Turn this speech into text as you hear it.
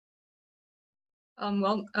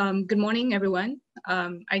Good morning, everyone.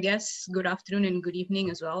 I guess good afternoon and good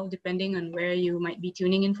evening as well, depending on where you might be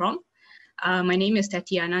tuning in from. My name is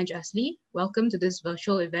Tatiana Jasli. Welcome to this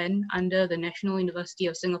virtual event under the National University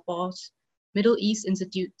of Singapore's Middle East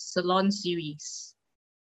Institute Salon series.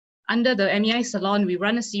 Under the MEI Salon, we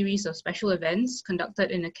run a series of special events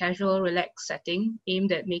conducted in a casual, relaxed setting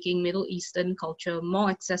aimed at making Middle Eastern culture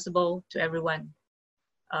more accessible to everyone.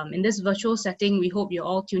 In this virtual setting, we hope you're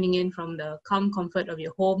all tuning in from the calm comfort of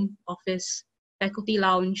your home, office, faculty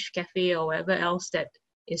lounge, cafe, or wherever else that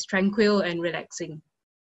is tranquil and relaxing.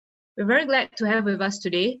 We're very glad to have with us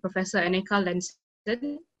today Professor Anneka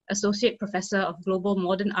Lenssen, Associate Professor of Global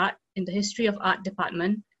Modern Art in the History of Art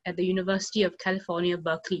Department at the University of California,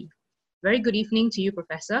 Berkeley. Very good evening to you,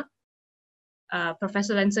 Professor.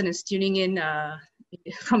 Professor Lenssen is tuning in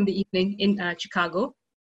from the evening in Chicago.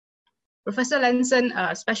 Professor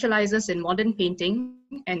Lenssen specializes in modern painting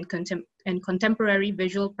and contemporary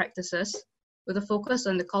visual practices with a focus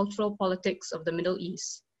on the cultural politics of the Middle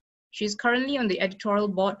East. She is currently on the editorial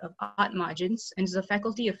board of Art Margins and is a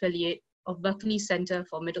faculty affiliate of Berkeley Center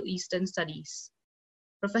for Middle Eastern Studies.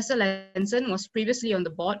 Professor Lenssen was previously on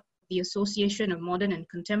the board of the Association of Modern and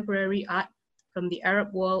Contemporary Art from the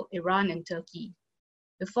Arab world, Iran and Turkey.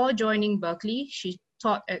 Before joining Berkeley, she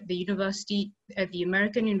taught at the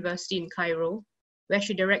American University in Cairo, where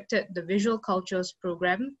she directed the Visual Cultures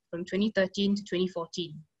program from 2013 to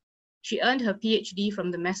 2014. She earned her PhD from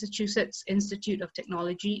the Massachusetts Institute of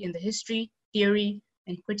Technology in the History, Theory,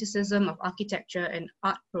 and Criticism of Architecture and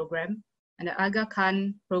Art program and the Aga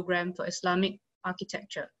Khan program for Islamic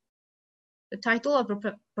Architecture. The title of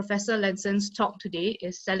Professor Lenssen's talk today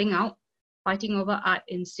is Selling Out, Fighting Over Art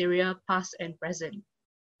in Syria, Past and Present.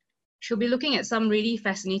 She'll be looking at some really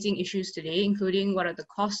fascinating issues today, including what are the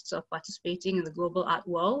costs of participating in the global art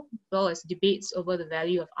world, as well as debates over the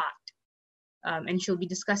value of art. And she'll be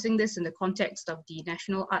discussing this in the context of the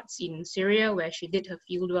national art scene in Syria, where she did her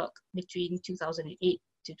fieldwork between 2008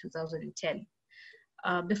 to 2010.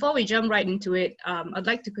 Before we jump right into it, I'd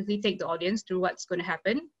like to quickly take the audience through what's going to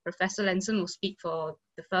happen. Professor Lenssen will speak for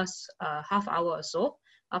the first half hour or so,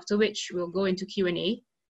 after which we'll go into Q&A.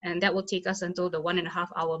 And that will take us until the 1.5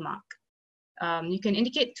 hour mark. You can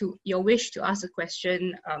indicate your wish to ask a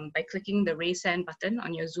question by clicking the raise hand button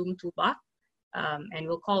on your Zoom toolbar, and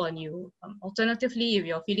we'll call on you. Alternatively, if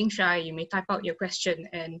you're feeling shy, you may type out your question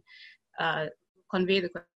and convey the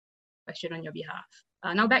question on your behalf.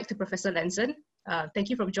 Now back to Professor Lenssen. Thank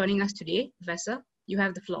you for joining us today, Professor. You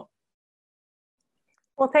have the floor.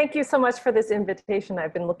 Well, thank you so much for this invitation.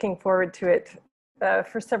 I've been looking forward to it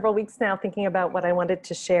for several weeks now, thinking about what I wanted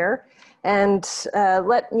to share. And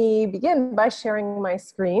let me begin by sharing my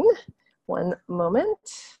screen. One moment.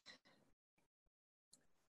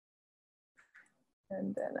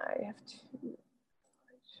 And then I have to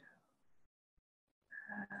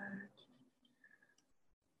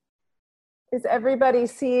is everybody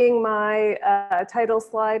seeing my title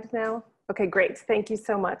slide now? Okay, great. Thank you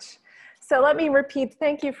so much. So let me repeat,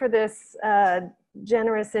 thank you for this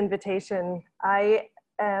generous invitation. I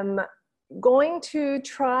am going to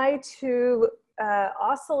try to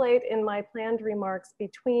oscillate in my planned remarks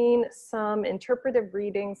between some interpretive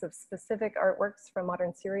readings of specific artworks from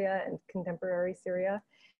modern Syria and contemporary Syria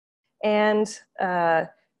and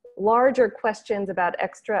larger questions about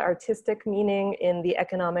extra artistic meaning in the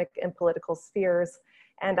economic and political spheres.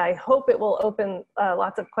 And I hope it will open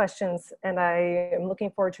lots of questions, and I am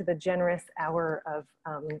looking forward to the generous hour of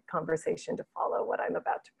conversation to follow what I'm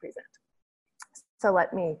about to present. So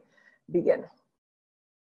let me begin.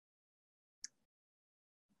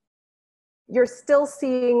 You're still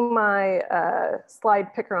seeing my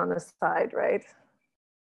slide picker on the side, right?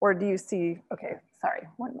 Or do you see, okay, sorry,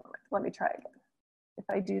 one moment, let me try again. If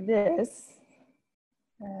I do this,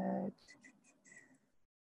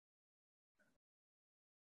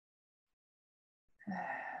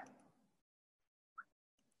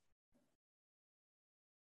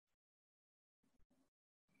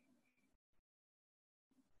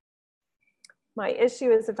 my issue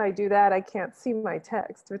is if I do that, I can't see my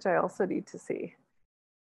text, which I also need to see.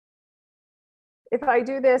 If I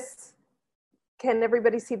do this, can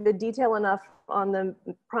everybody see the detail enough on the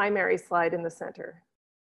primary slide in the center?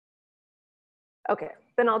 Okay,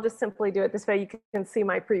 then I'll just simply do it this way. You can see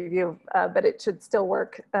my preview, but it should still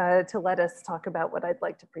work to let us talk about what I'd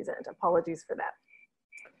like to present. Apologies for that.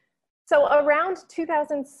 So around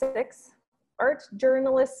 2006, art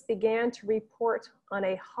journalists began to report on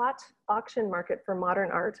a hot auction market for modern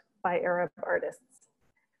art by Arab artists.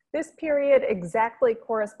 This period exactly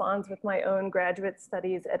corresponds with my own graduate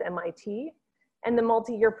studies at MIT and the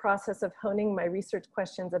multi-year process of honing my research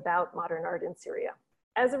questions about modern art in Syria.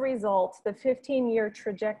 As a result, the 15-year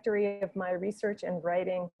trajectory of my research and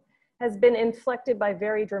writing has been inflected by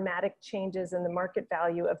very dramatic changes in the market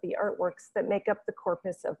value of the artworks that make up the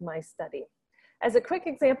corpus of my study. As a quick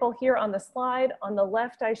example here on the slide, on the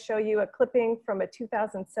left, I show you a clipping from a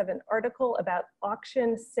 2007 article about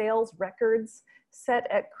auction sales records set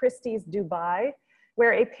at Christie's Dubai,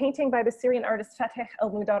 where a painting by the Syrian artist Fateh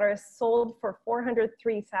al-Mudarris sold for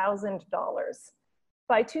 $403,000.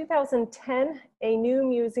 By 2010, a new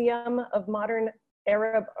museum of modern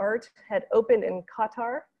Arab art had opened in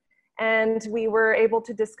Qatar, and we were able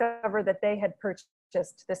to discover that they had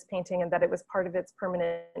purchased this painting and that it was part of its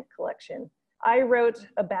permanent collection. I wrote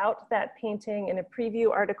about that painting in a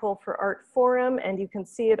preview article for Art Forum, and you can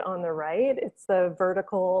see it on the right. It's the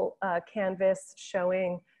vertical canvas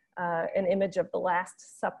showing an image of the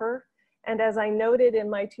Last Supper. And as I noted in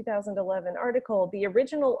my 2011 article, the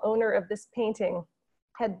original owner of this painting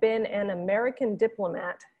had been an American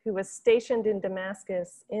diplomat who was stationed in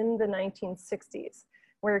Damascus in the 1960s,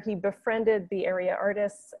 where he befriended the area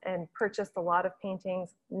artists and purchased a lot of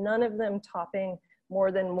paintings, none of them topping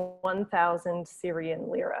more than 1,000 Syrian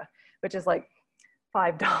lira, which is like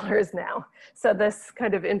 $5 now. So this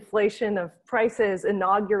kind of inflation of prices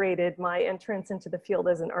inaugurated my entrance into the field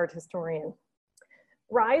as an art historian.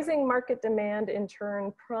 Rising market demand in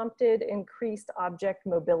turn prompted increased object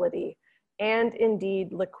mobility and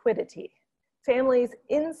indeed liquidity. Families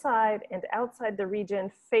inside and outside the region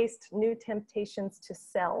faced new temptations to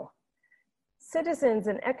sell. Citizens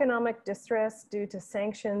in economic distress due to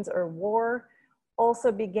sanctions or war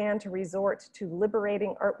also began to resort to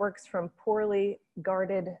liberating artworks from poorly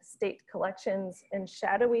guarded state collections, and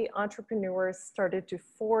shadowy entrepreneurs started to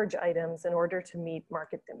forge items in order to meet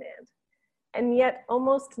market demand. And yet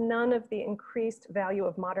almost none of the increased value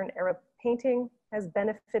of modern Arab painting has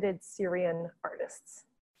benefited Syrian artists.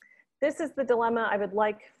 This is the dilemma I would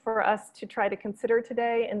like for us to try to consider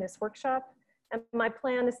today in this workshop. And my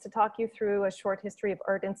plan is to talk you through a short history of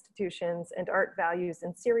art institutions and art values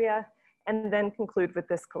in Syria, and then conclude with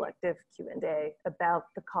this collective Q&A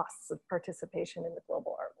about the costs of participation in the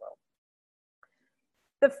global art world.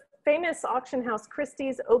 The famous auction house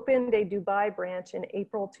Christie's opened a Dubai branch in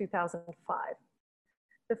April 2005.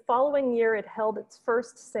 The following year, it held its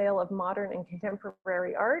first sale of modern and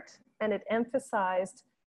contemporary art, and it emphasized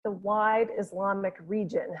the wide Islamic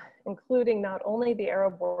region, including not only the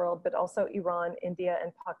Arab world, but also Iran, India,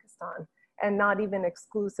 and Pakistan. And not even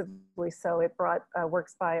exclusively so, it brought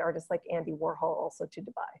works by artists like Andy Warhol also to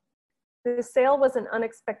Dubai. The sale was an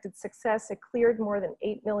unexpected success. It cleared more than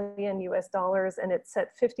 $8 million US, and it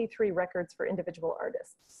set 53 records for individual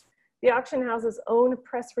artists. The auction house's own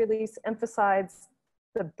press release emphasized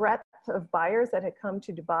the breadth of buyers that had come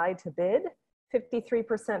to Dubai to bid,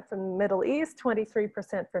 53% from the Middle East,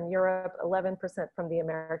 23% from Europe, 11% from the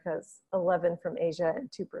Americas, 11% from Asia, and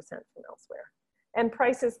 2% from elsewhere. And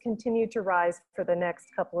prices continued to rise for the next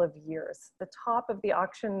couple of years. The top of the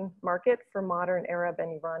auction market for modern Arab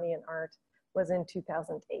and Iranian art was in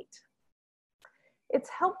 2008. It's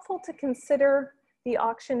helpful to consider the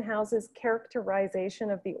auction house's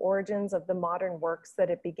characterization of the origins of the modern works that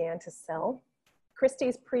it began to sell.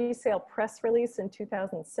 Christie's pre-sale press release in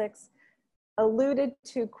 2006 alluded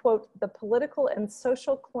to, quote, the political and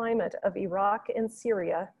social climate of Iraq and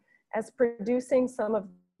Syria as producing some of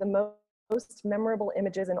the most memorable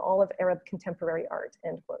images in all of Arab contemporary art,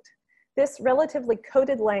 end quote. This relatively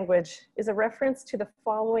coded language is a reference to the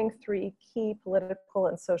following three key political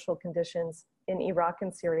and social conditions in Iraq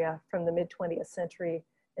and Syria from the mid-20th century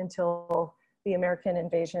until the American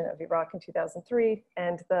invasion of Iraq in 2003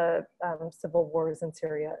 and the civil wars in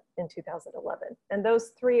Syria in 2011. And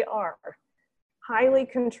those three are highly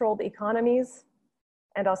controlled economies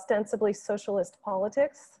and ostensibly socialist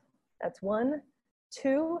politics, that's one.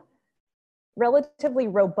 Two, relatively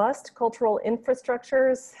robust cultural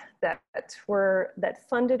infrastructures that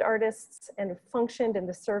funded artists and functioned in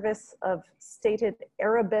the service of stated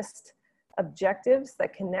Arabist objectives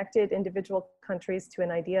that connected individual countries to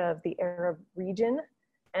an idea of the Arab region.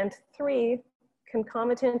 And three,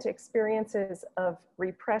 concomitant experiences of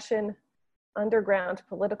repression, underground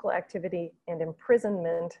political activity, and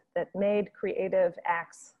imprisonment that made creative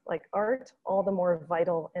acts like art all the more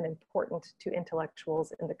vital and important to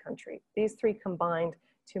intellectuals in the country. These three combined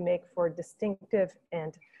to make for distinctive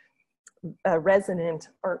and resonant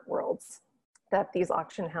art worlds that these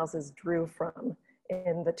auction houses drew from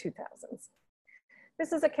in the 2000s.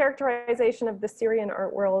 This is a characterization of the Syrian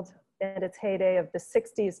art world and its heyday of the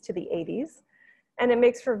 60s to the 80s. And it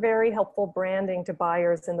makes for very helpful branding to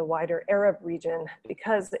buyers in the wider Arab region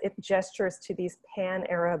because it gestures to these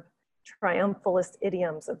pan-Arab triumphalist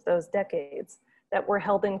idioms of those decades that were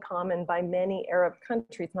held in common by many Arab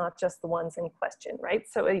countries, not just the ones in question, right?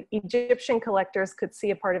 So Egyptian collectors could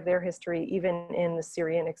see a part of their history even in the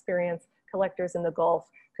Syrian experience. Collectors in the Gulf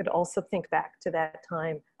could also think back to that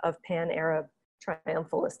time of pan-Arab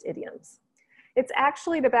triumphalist idioms. It's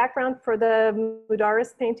actually the background for the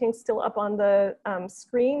Mudaris painting still up on the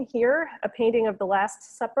screen here, a painting of the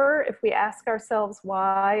Last Supper. If we ask ourselves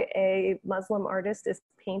why a Muslim artist is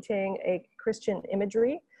painting a Christian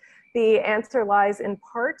imagery, the answer lies in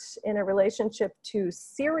part in a relationship to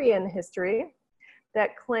Syrian history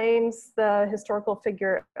that claims the historical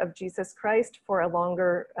figure of Jesus Christ for a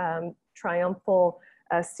longer triumphal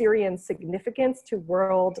Syrian significance to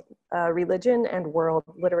world religion and world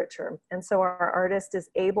literature. And so our artist is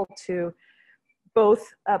able to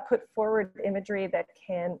both put forward imagery that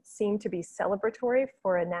can seem to be celebratory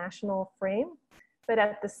for a national frame, but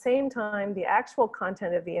at the same time, the actual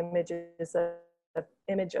content of the image is an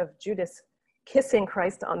image of Judas kissing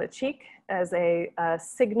Christ on the cheek as a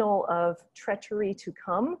signal of treachery to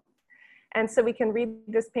come. And so we can read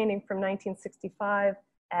this painting from 1965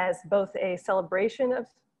 as both a celebration of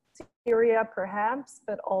Syria, perhaps,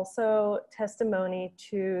 but also testimony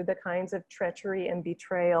to the kinds of treachery and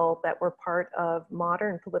betrayal that were part of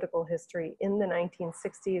modern political history in the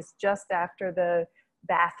 1960s, just after the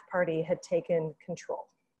Ba'ath Party had taken control.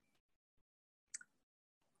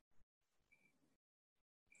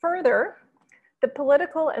 Further, the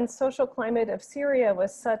political and social climate of Syria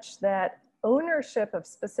was such that ownership of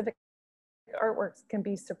specific artworks can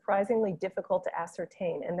be surprisingly difficult to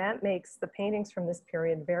ascertain, and that makes the paintings from this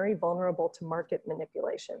period very vulnerable to market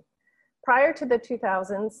manipulation. Prior to the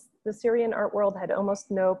 2000s, the Syrian art world had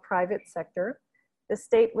almost no private sector. The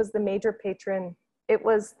state was the major patron. It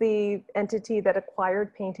was the entity that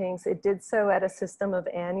acquired paintings. It did so at a system of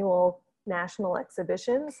annual national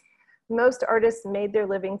exhibitions. Most artists made their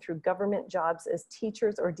living through government jobs as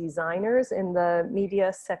teachers or designers in the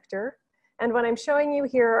media sector. And what I'm showing you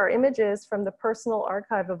here are images from the personal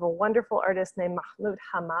archive of a wonderful artist named Mahmoud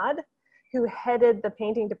Hamad, who headed the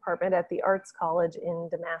painting department at the Arts College in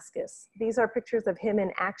Damascus. These are pictures of him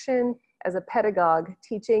in action as a pedagogue,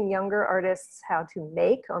 teaching younger artists how to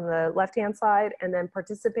make on the left-hand side, and then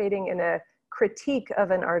participating in a critique of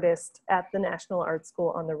an artist at the National Art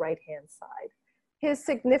School on the right-hand side. His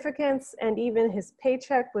significance and even his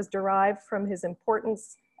paycheck was derived from his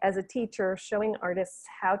importance as a teacher, showing artists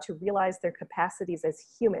how to realize their capacities as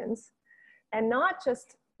humans. And not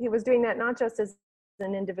just, he was doing that not just as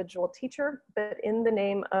an individual teacher, but in the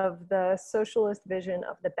name of the socialist vision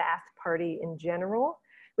of the Ba'ath Party in general,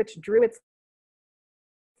 which drew its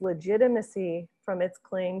legitimacy from its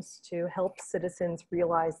claims to help citizens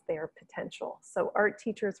realize their potential. So art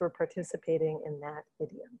teachers were participating in that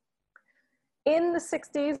idiom. In the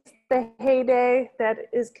 60s, the heyday that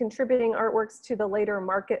is contributing artworks to the later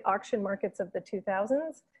auction markets of the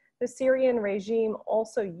 2000s, the Syrian regime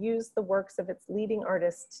also used the works of its leading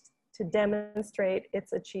artists to demonstrate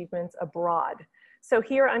its achievements abroad. So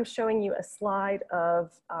here I'm showing you a slide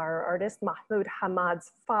of our artist Mahmoud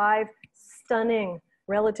Hamad's 5 stunning,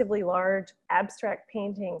 relatively large abstract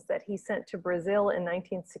paintings that he sent to Brazil in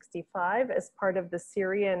 1965 as part of the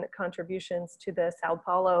Syrian contributions to the Sao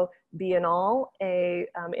Paulo Biennale, a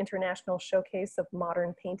international showcase of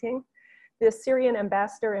modern painting. The Syrian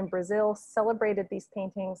ambassador in Brazil celebrated these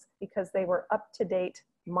paintings because they were up-to-date,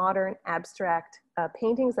 modern abstract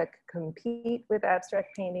paintings that could compete with abstract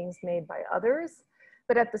paintings made by others.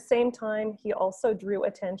 But at the same time, he also drew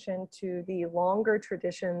attention to the longer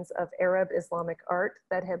traditions of Arab Islamic art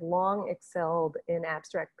that had long excelled in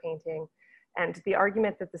abstract painting. And the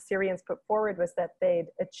argument that the Syrians put forward was that they'd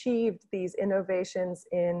achieved these innovations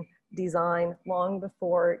in design long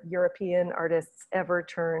before European artists ever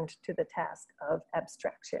turned to the task of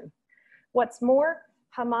abstraction. What's more,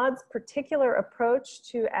 Hamad's particular approach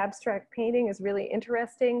to abstract painting is really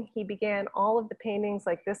interesting. He began all of the paintings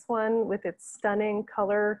like this one with its stunning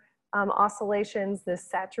color oscillations, this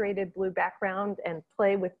saturated blue background, and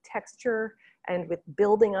play with texture and with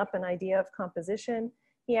building up an idea of composition.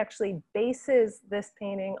 He actually bases this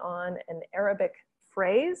painting on an Arabic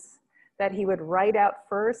phrase that he would write out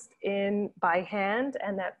first by hand,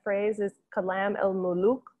 and that phrase is kalam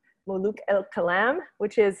el-muluk, muluk el-kalam,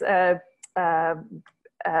 which is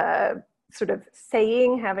sort of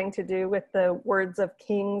saying having to do with the words of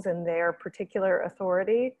kings and their particular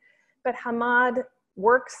authority. But Hamad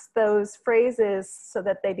works those phrases so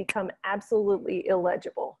that they become absolutely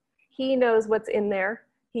illegible. He knows what's in there,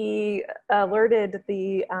 He alerted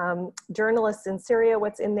the journalists in Syria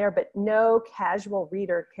what's in there, but no casual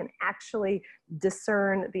reader can actually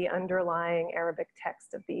discern the underlying Arabic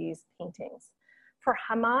text of these paintings. For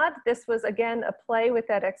Hamad, this was again a play with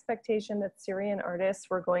that expectation that Syrian artists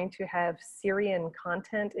were going to have Syrian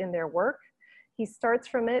content in their work. He starts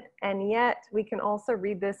from it, and yet we can also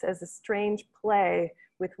read this as a strange play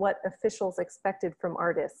with what officials expected from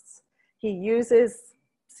artists. He uses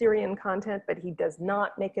Syrian content, but he does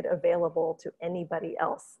not make it available to anybody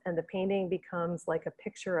else. And the painting becomes like a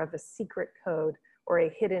picture of a secret code or a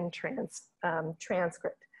hidden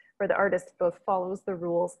transcript, where the artist both follows the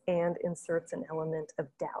rules and inserts an element of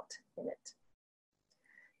doubt in it.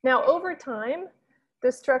 Now, over time,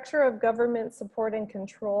 the structure of government support and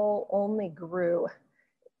control only grew.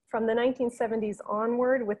 From the 1970s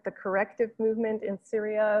onward, with the corrective movement in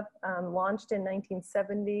Syria, launched in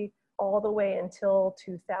 1970, all the way until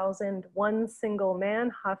 2000, one single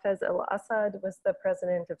man, Hafez al-Asad, was the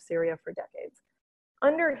president of Syria for decades.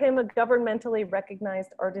 Under him, a governmentally recognized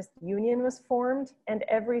artist union was formed, and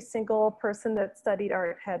every single person that studied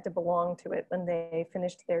art had to belong to it when they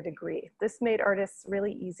finished their degree. This made artists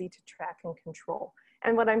really easy to track and control.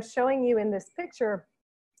 And what I'm showing you in this picture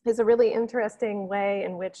is a really interesting way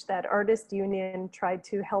in which that artist union tried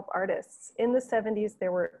to help artists. In the 70s,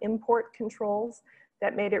 there were import controls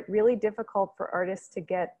that made it really difficult for artists to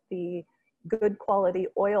get the good quality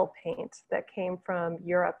oil paint that came from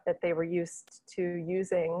Europe that they were used to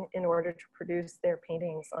using in order to produce their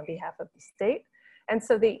paintings on behalf of the state. And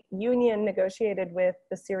so the union negotiated with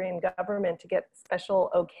the Syrian government to get special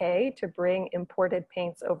okay to bring imported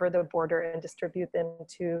paints over the border and distribute them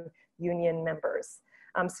to union members.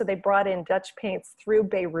 So they brought in Dutch paints through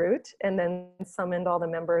Beirut and then summoned all the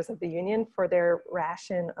members of the union for their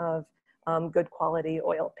ration of good quality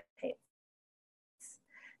oil paints.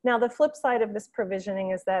 Now, the flip side of this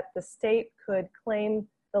provisioning is that the state could claim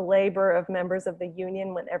the labor of members of the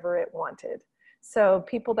union whenever it wanted. So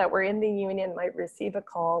people that were in the union might receive a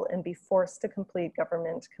call and be forced to complete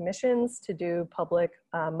government commissions to do public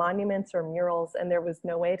monuments or murals, and there was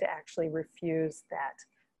no way to actually refuse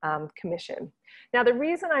that commission. Now, the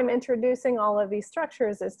reason I'm introducing all of these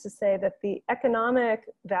structures is to say that the economic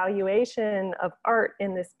valuation of art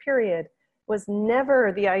in this period was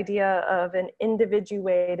never the idea of an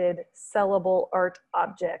individuated, sellable art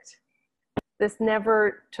object. This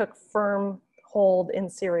never took firm hold in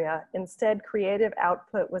Syria. Instead, creative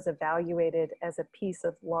output was evaluated as a piece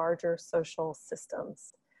of larger social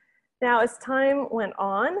systems. Now, as time went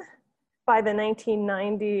on, by the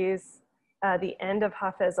 1990s, the end of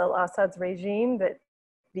Hafez al-Assad's regime that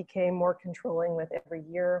became more controlling with every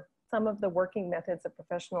year, some of the working methods of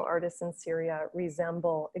professional artists in Syria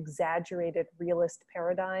resemble exaggerated realist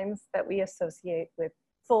paradigms that we associate with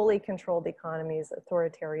fully controlled economies,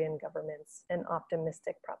 authoritarian governments, and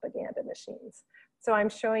optimistic propaganda machines. So I'm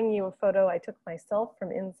showing you a photo I took myself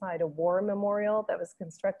from inside a war memorial that was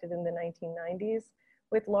constructed in the 1990s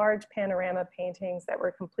with large panorama paintings that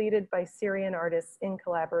were completed by Syrian artists in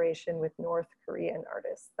collaboration with North Korean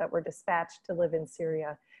artists that were dispatched to live in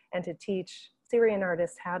Syria and to teach Syrian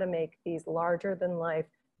artists how to make these larger than life,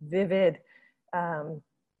 vivid,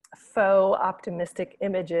 faux optimistic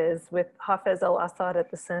images with Hafez al-Assad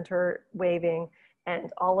at the center waving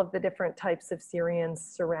and all of the different types of Syrians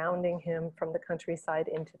surrounding him from the countryside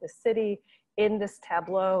into the city in this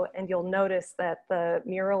tableau. And you'll notice that the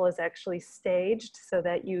mural is actually staged so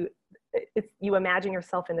that you imagine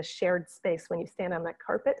yourself in the shared space when you stand on that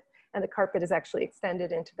carpet, and the carpet is actually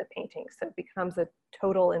extended into the painting. So it becomes a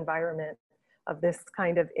total environment of this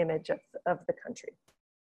kind of image of the country.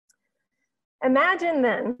 Imagine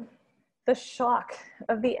then the shock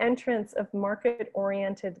of the entrance of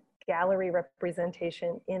market-oriented gallery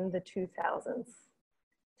representation in the 2000s.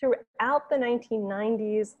 Throughout the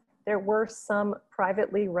 1990s, there were some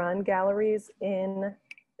privately run galleries in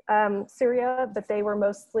Syria, but they were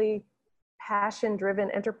mostly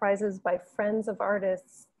passion-driven enterprises by friends of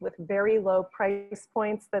artists with very low price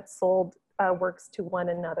points that sold works to one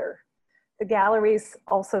another. The galleries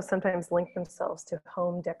also sometimes link themselves to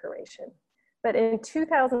home decoration. But in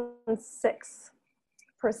 2006,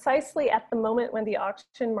 precisely at the moment when the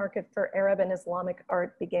auction market for Arab and Islamic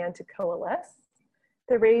art began to coalesce,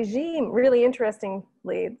 the regime, really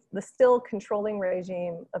interestingly, the still controlling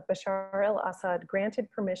regime of Bashar al-Assad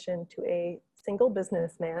granted permission to a single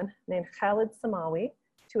businessman named Khalid Samawi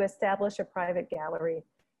to establish a private gallery.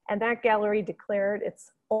 And that gallery declared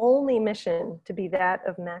its only mission to be that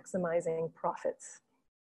of maximizing profits.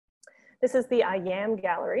 This is the Ayam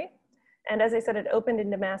Gallery. And as I said, it opened in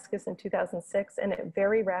Damascus in 2006, and it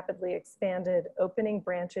very rapidly expanded, opening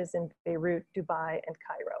branches in Beirut, Dubai, and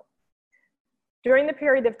Cairo. During the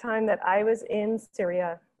period of time that I was in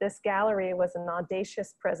Syria, this gallery was an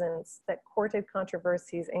audacious presence that courted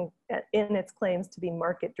controversies in its claims to be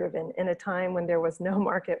market-driven in a time when there was no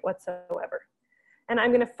market whatsoever. And I'm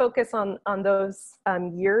going to focus on those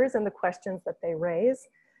years and the questions that they raise,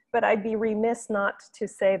 but I'd be remiss not to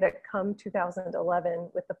say that come 2011,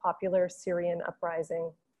 with the popular Syrian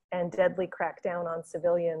uprising and deadly crackdown on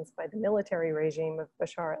civilians by the military regime of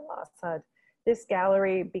Bashar al-Assad, this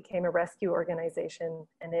gallery became a rescue organization,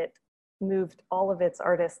 and it moved all of its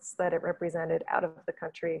artists that it represented out of the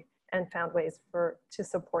country and found ways to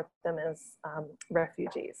support them as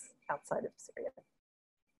refugees outside of Syria.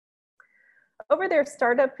 Over their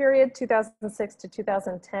startup period, 2006 to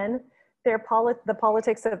 2010, the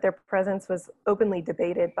politics of their presence was openly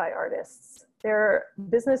debated by artists. Their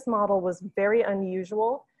business model was very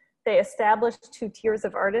unusual. They established two tiers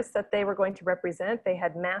of artists that they were going to represent. They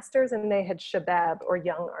had masters and they had shabab, or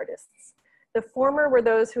young artists. The former were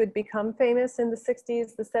those who had become famous in the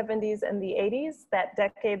 60s, the 70s, and the 80s.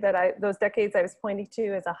 Those decades I was pointing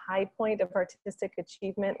to as a high point of artistic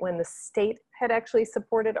achievement, when the state had actually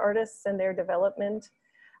supported artists and their development.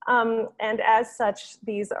 And as such,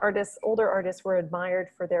 these artists, older artists, were admired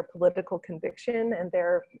for their political conviction and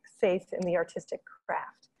their faith in the artistic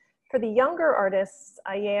craft. For the younger artists,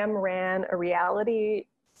 IAM ran a reality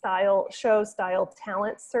show style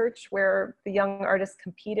talent search where the young artists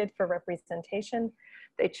competed for representation.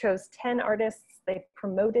 They chose 10 artists, they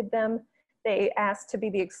promoted them, they asked to be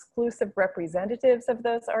the exclusive representatives of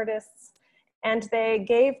those artists, and they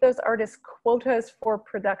gave those artists quotas for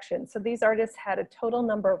production. So these artists had a total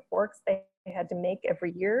number of works they had to make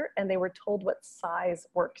every year, and they were told what size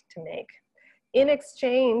work to make. In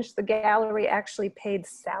exchange, the gallery actually paid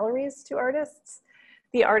salaries to artists.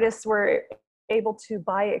 The artists were able to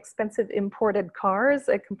buy expensive imported cars,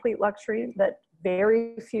 a complete luxury that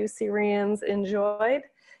very few Syrians enjoyed.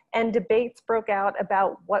 And debates broke out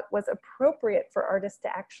about what was appropriate for artists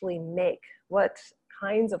to actually make. What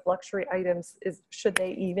kinds of luxury items should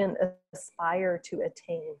they even aspire to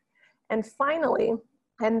attain? And finally,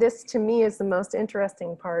 and this to me is the most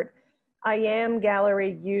interesting part, IAM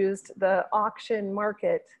Gallery used the auction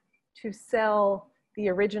market to sell the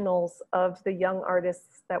originals of the young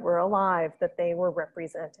artists that were alive that they were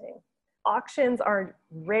representing. Auctions are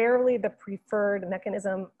rarely the preferred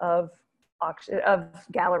mechanism of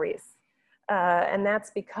galleries. And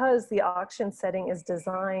that's because the auction setting is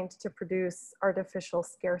designed to produce artificial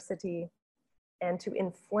scarcity and to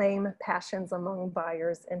inflame passions among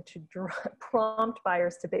buyers and to prompt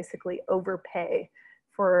buyers to basically overpay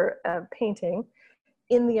for a painting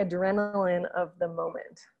in the adrenaline of the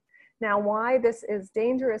moment. Now, why this is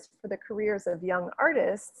dangerous for the careers of young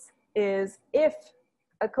artists is if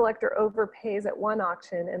a collector overpays at one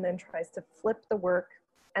auction and then tries to flip the work,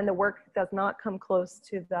 and the work does not come close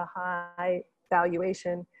to the high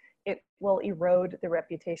valuation, it will erode the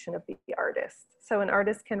reputation of the artist. So an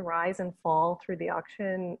artist can rise and fall through the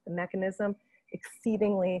auction mechanism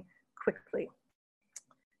exceedingly quickly.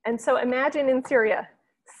 And so imagine in Syria,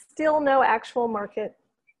 still no actual market,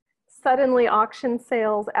 suddenly auction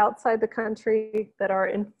sales outside the country that are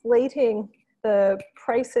inflating the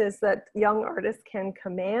prices that young artists can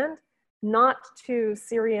command, not to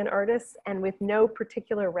Syrian artists, and with no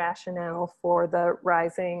particular rationale for the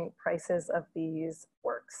rising prices of these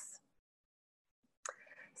works.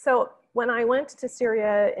 So when I went to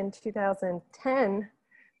Syria in 2010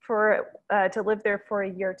 to live there for a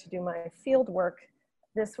year to do my field work,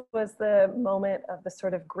 this was the moment of the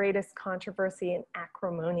sort of greatest controversy and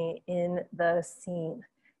acrimony in the scene.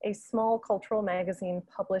 A small cultural magazine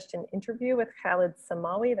published an interview with Khalid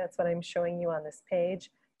Samawi, that's what I'm showing you on this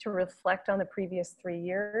page, to reflect on the previous 3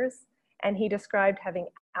 years. And he described having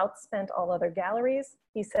outspent all other galleries.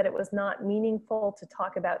 He said it was not meaningful to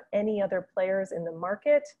talk about any other players in the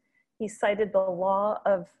market. He cited the law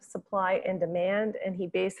of supply and demand, and he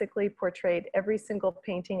basically portrayed every single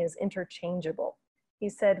painting as interchangeable. He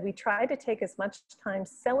said, we try to take as much time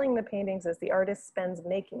selling the paintings as the artist spends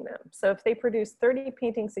making them. So if they produce 30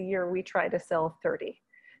 paintings a year, we try to sell 30.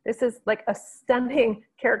 This is like a stunning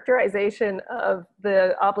characterization of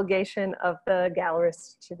the obligation of the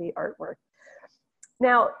gallerist to the artwork.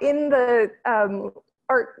 Now, in the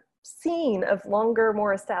art scene of longer,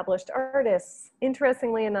 more established artists,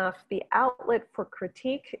 interestingly enough, the outlet for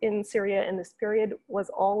critique in Syria in this period was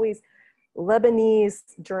always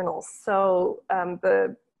Lebanese journals. So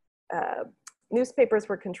the newspapers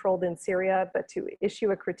were controlled in Syria, but to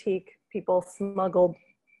issue a critique, people smuggled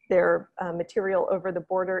their material over the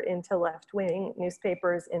border into left-wing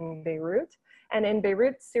newspapers in Beirut. And in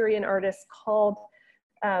Beirut, Syrian artists called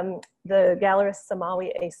the gallerist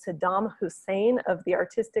Samawi a Saddam Hussein of the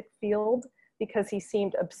artistic field because he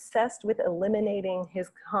seemed obsessed with eliminating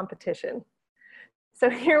his competition. So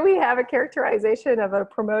here we have a characterization of a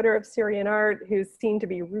promoter of Syrian art who seemed to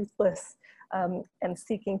be ruthless and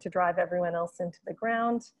seeking to drive everyone else into the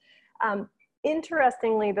ground.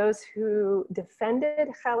 Interestingly, those who defended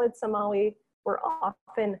Khalid Samawi were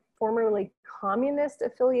often formerly communist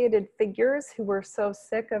affiliated figures who were so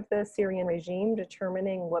sick of the Syrian regime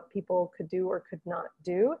determining what people could do or could not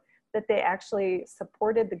do that they actually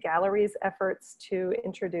supported the gallery's efforts to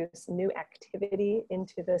introduce new activity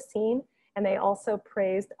into the scene. And they also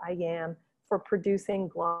praised IAM for producing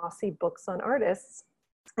glossy books on artists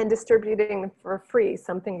and distributing them for free,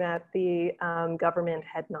 something that the government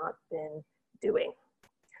had not been doing.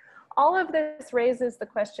 All of this raises the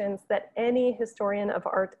questions that any historian of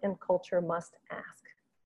art and culture must ask.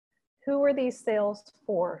 Who were these sales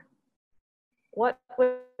for? What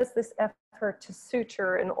was this effort to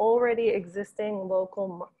suture an already existing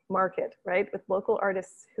local market, right? With local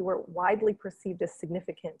artists who were widely perceived as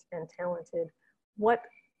significant and talented. What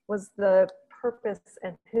was the purpose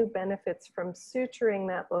and who benefits from suturing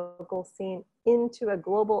that local scene into a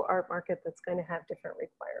global art market that's going to have different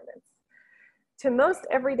requirements? To most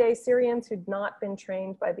everyday Syrians who'd not been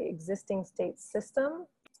trained by the existing state system,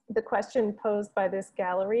 the question posed by this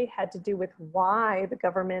gallery had to do with why the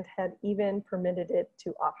government had even permitted it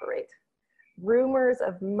to operate. Rumors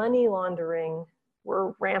of money laundering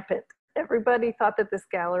were rampant. Everybody thought that this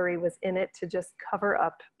gallery was in it to just cover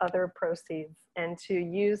up other proceeds and to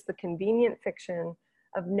use the convenient fiction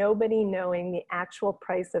of nobody knowing the actual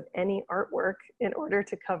price of any artwork in order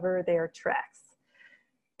to cover their tracks.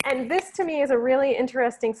 And this to me is a really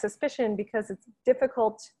interesting suspicion because it's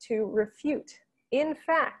difficult to refute. In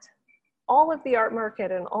fact, all of the art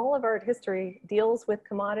market and all of art history deals with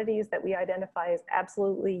commodities that we identify as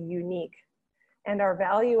absolutely unique. And our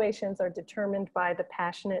valuations are determined by the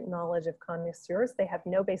passionate knowledge of connoisseurs. They have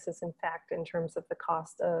no basis in fact in terms of the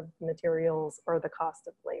cost of materials or the cost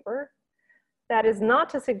of labor. That is not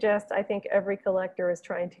to suggest I think every collector is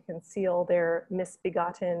trying to conceal their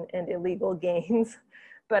misbegotten and illegal gains.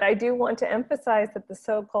 But I do want to emphasize that the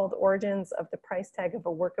so-called origins of the price tag of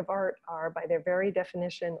a work of art are, by their very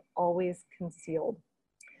definition, always concealed.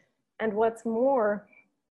 And what's more,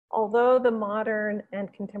 although the modern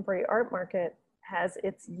and contemporary art market has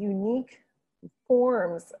its unique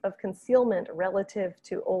forms of concealment relative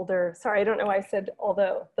to older, sorry, I don't know why I said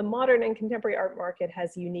although, the modern and contemporary art market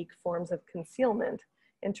has unique forms of concealment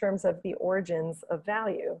in terms of the origins of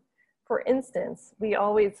value. For instance, we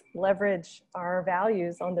always leverage our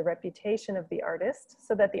values on the reputation of the artist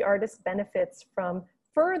so that the artist benefits from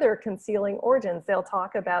further concealing origins. They'll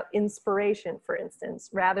talk about inspiration, for instance,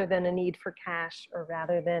 rather than a need for cash or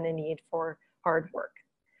rather than a need for hard work.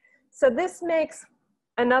 So this makes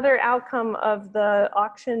another outcome of the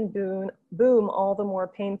auction boom all the more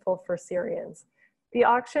painful for Syrians. The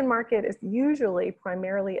auction market is usually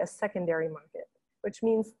primarily a secondary market, which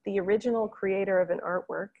means the original creator of an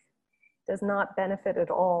artwork does not benefit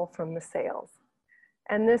at all from the sales.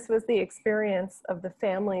 And this was the experience of the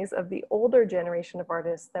families of the older generation of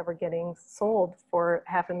artists that were getting sold for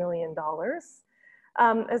 $500,000.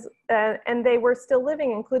 And they were still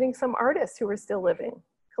living, including some artists who were still living.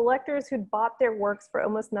 Collectors who'd bought their works for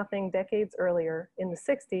almost nothing decades earlier in the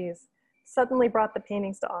 60s suddenly brought the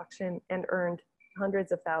paintings to auction and earned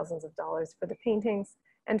hundreds of thousands of dollars for the paintings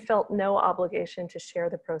and felt no obligation to share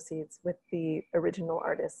the proceeds with the original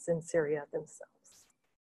artists in Syria themselves.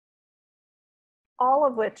 All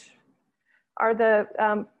of which are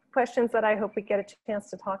the questions that I hope we get a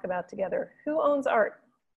chance to talk about together. Who owns art?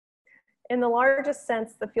 In the largest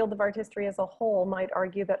sense, the field of art history as a whole might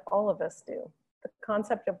argue that all of us do. The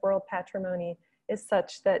concept of world patrimony is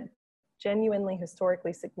such that genuinely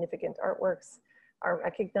historically significant artworks are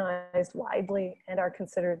recognized widely and are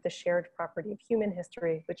considered the shared property of human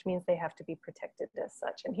history, which means they have to be protected as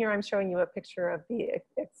such. And here I'm showing you a picture of the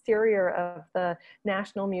exterior of the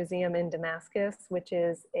National Museum in Damascus, which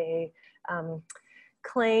is a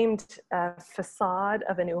claimed facade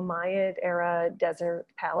of an Umayyad era desert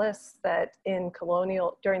palace that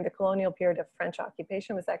during the colonial period of French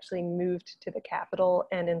occupation was actually moved to the capital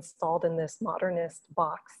and installed in this modernist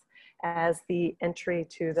box as the entry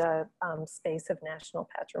to the space of national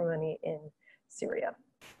patrimony in Syria.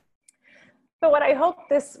 But what I hope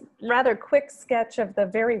this rather quick sketch of the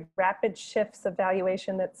very rapid shifts of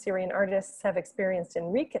valuation that Syrian artists have experienced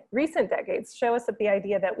in recent decades show us that the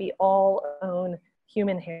idea that we all own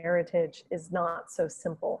human heritage is not so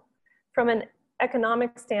simple. From an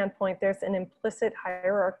economic standpoint, there's an implicit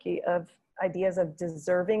hierarchy of ideas of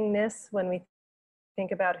deservingness when we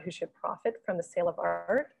think about who should profit from the sale of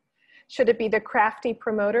art. Should it be the crafty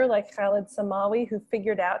promoter like Khaled Samawi, who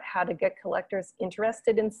figured out how to get collectors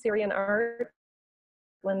interested in Syrian art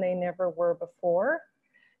when they never were before?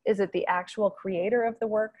 Is it the actual creator of the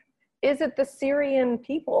work? Is it the Syrian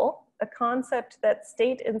people, a concept that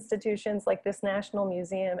state institutions like this National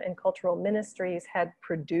Museum and cultural ministries had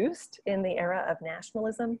produced in the era of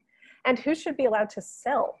nationalism? And who should be allowed to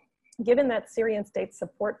sell? Given that Syrian state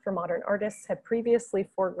support for modern artists had previously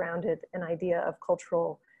foregrounded an idea of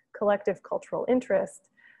collective cultural interest,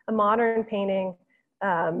 a modern painting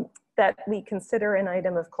that we consider an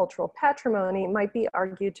item of cultural patrimony might be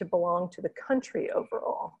argued to belong to the country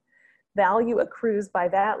overall. Value accrues by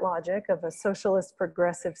that logic of a socialist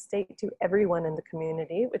progressive state to everyone in the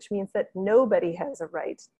community, which means that nobody has a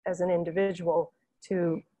right as an individual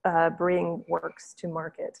to bring works to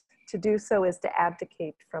market. To do so is to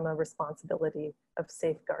abdicate from a responsibility of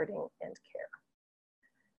safeguarding and care.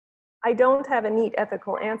 I don't have a neat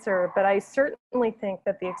ethical answer, but I certainly think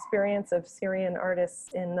that the experience of Syrian artists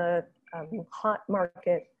in the hot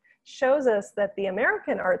market shows us that the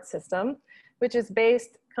American art system, which is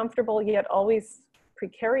based comfortable yet always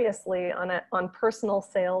precariously on personal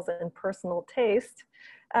sales and personal taste,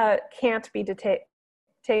 can't be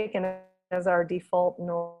taken as our default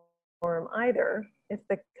norm either. If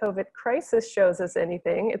the COVID crisis shows us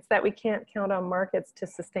anything, it's that we can't count on markets to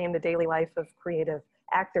sustain the daily life of creative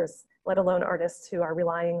actors, let alone artists who are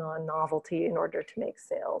relying on novelty in order to make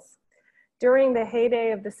sales. During the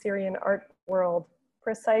heyday of the Syrian art world,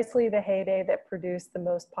 precisely the heyday that produced the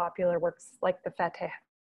most popular works like the Fateh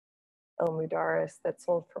el-Mudaris that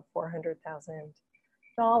sold for $400,000,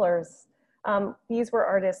 these were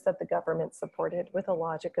artists that the government supported with a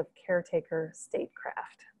logic of caretaker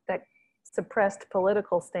statecraft that suppressed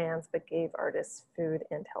political stands but gave artists food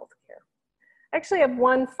and health care. I actually have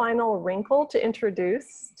one final wrinkle to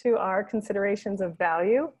introduce to our considerations of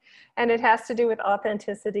value, and it has to do with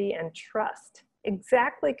authenticity and trust.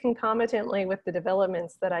 Exactly concomitantly with the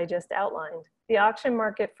developments that I just outlined, the auction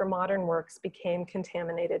market for modern works became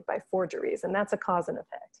contaminated by forgeries, and that's a cause and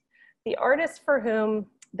effect. The artists for whom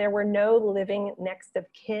there were no living next of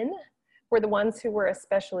kin were the ones who were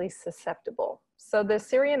especially susceptible. So the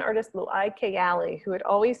Syrian artist Lu'ay Kayali, who had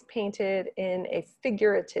always painted in a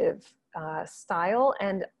figurative style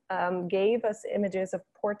and gave us images of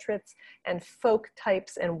portraits and folk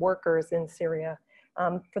types and workers in Syria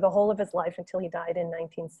for the whole of his life until he died in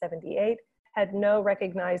 1978, had no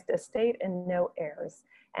recognized estate and no heirs.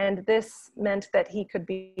 And this meant that he could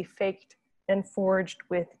be faked and forged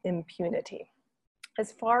with impunity.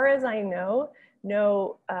 As far as I know,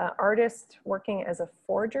 no artist working as a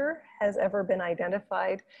forger has ever been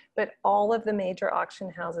identified, but all of the major auction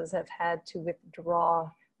houses have had to withdraw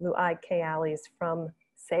Lu'ay Kayali's from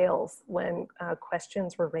sales when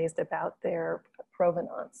questions were raised about their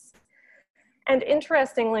provenance. And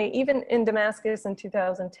interestingly, even in Damascus in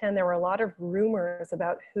 2010, there were a lot of rumors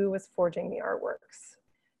about who was forging the artworks.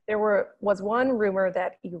 There was one rumor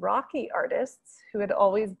that Iraqi artists, who had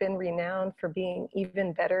always been renowned for being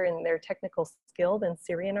even better in their technical skill than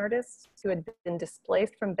Syrian artists, who had been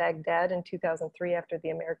displaced from Baghdad in 2003 after the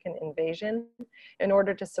American invasion, in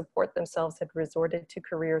order to support themselves, had resorted to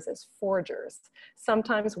careers as forgers,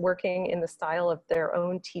 sometimes working in the style of their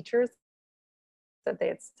own teachers that they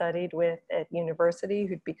had studied with at university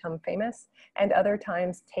who'd become famous, and other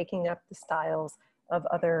times taking up the styles of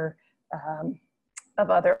other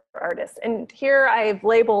artists. And here I've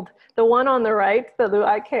labeled the one on the right, the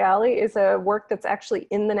Lu'ay Kayali, is a work that's actually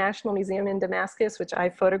in the National Museum in Damascus, which I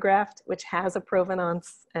photographed, which has a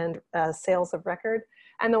provenance and sales of record.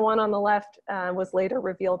 And the one on the left was later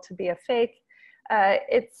revealed to be a fake.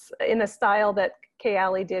 It's in a style that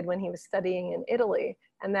Kayali did when he was studying in Italy.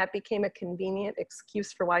 And that became a convenient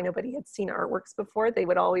excuse for why nobody had seen artworks before. They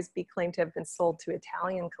would always be claimed to have been sold to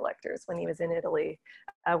Italian collectors when he was in Italy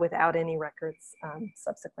without any records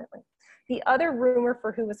subsequently. The other rumor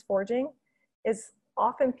for who was forging is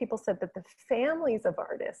often people said that the families of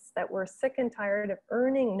artists that were sick and tired of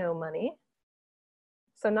earning no money,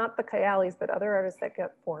 so not the Kayalis, but other artists that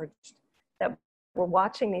got forged, that were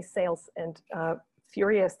watching these sales and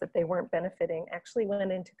furious that they weren't benefiting, actually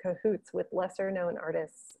went into cahoots with lesser known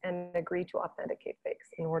artists and agreed to authenticate fakes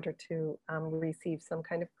in order to receive some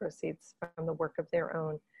kind of proceeds from the work of their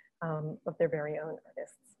own, of their very own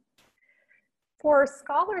artists. For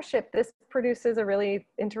scholarship, this produces a really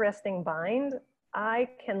interesting bind. I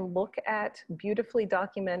can look at beautifully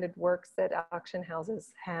documented works that auction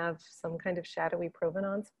houses have some kind of shadowy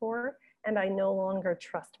provenance for, and I no longer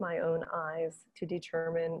trust my own eyes to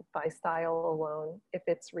determine by style alone if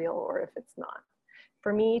it's real or if it's not.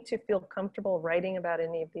 For me to feel comfortable writing about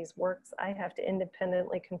any of these works, I have to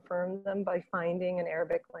independently confirm them by finding an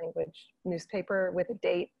Arabic language newspaper with a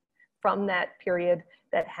date from that period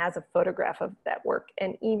that has a photograph of that work.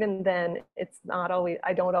 And even then, it's not always,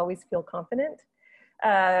 I don't always feel confident.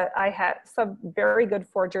 I had some very good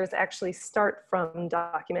forgers actually start from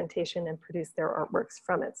documentation and produce their artworks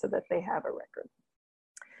from it so that they have a record.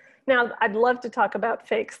 Now, I'd love to talk about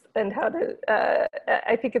fakes and how to,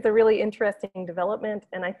 I think it's a really interesting development,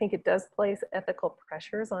 and I think it does place ethical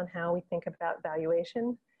pressures on how we think about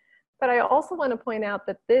valuation. But I also want to point out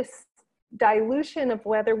that this dilution of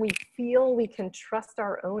whether we feel we can trust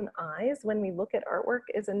our own eyes when we look at artwork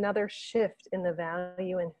is another shift in the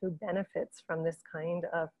value and who benefits from this kind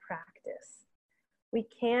of practice. We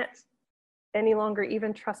can't any longer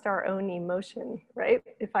even trust our own emotion, right?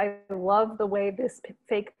 If I love the way this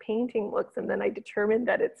fake painting looks and then I determine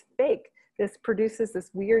that it's fake, this produces this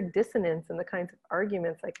weird dissonance in the kinds of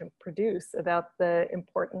arguments I can produce about the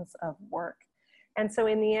importance of work. And so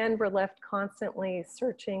in the end, we're left constantly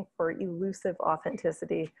searching for elusive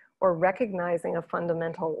authenticity or recognizing a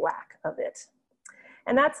fundamental lack of it.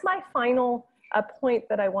 And that's my final point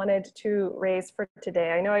that I wanted to raise for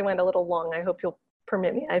today. I know I went a little long. I hope you'll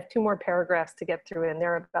permit me. I have 2 more paragraphs to get through, and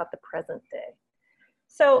they're about the present day.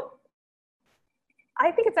 So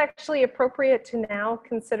I think it's actually appropriate to now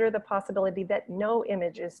consider the possibility that no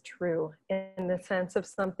image is true in the sense of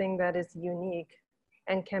something that is unique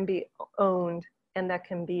and can be owned and that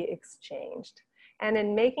can be exchanged. And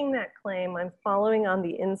in making that claim, I'm following on the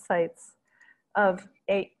insights of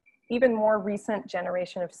a even more recent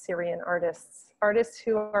generation of Syrian artists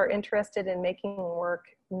who are interested in making work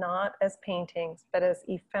not as paintings, but as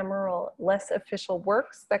ephemeral, less official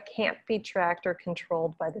works that can't be tracked or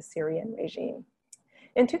controlled by the Syrian regime.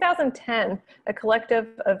 In 2010, a collective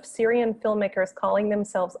of Syrian filmmakers calling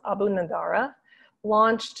themselves Abounaddara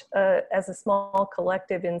launched as a small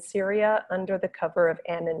collective in Syria under the cover of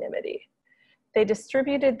anonymity. They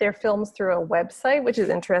distributed their films through a website, which is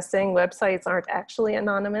interesting. Websites aren't actually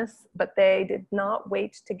anonymous, but they did not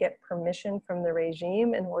wait to get permission from the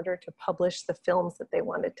regime in order to publish the films that they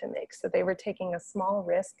wanted to make. So they were taking a small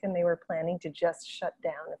risk and they were planning to just shut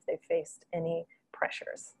down if they faced any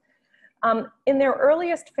pressures. In their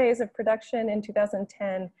earliest phase of production in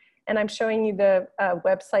 2010, and I'm showing you the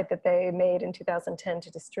website that they made in 2010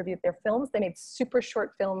 to distribute their films. They made super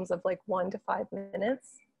short films of like 1 to 5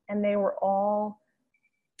 minutes. And they were all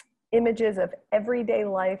images of everyday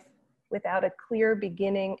life without a clear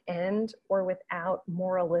beginning, end, or without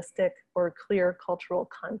moralistic or clear cultural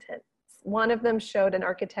content. One of them showed an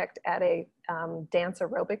architect at a dance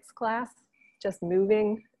aerobics class, just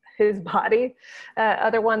moving his body.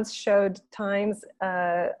 Other ones showed times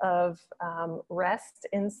of rest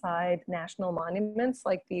inside national monuments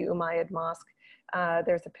like the Umayyad Mosque.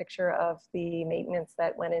 There's a picture of the maintenance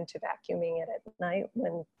that went into vacuuming it at night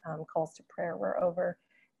when calls to prayer were over,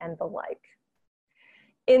 and the like.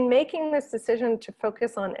 In making this decision to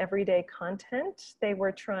focus on everyday content, they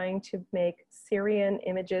were trying to make Syrian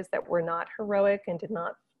images that were not heroic and did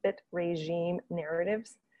not fit regime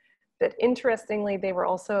narratives. But interestingly, they were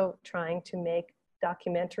also trying to make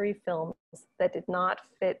documentary films that did not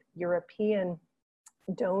fit European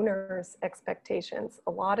donors' expectations.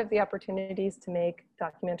 A lot of the opportunities to make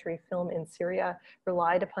documentary film in Syria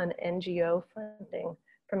relied upon NGO funding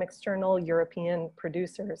from external European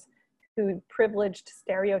producers who privileged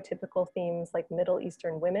stereotypical themes like Middle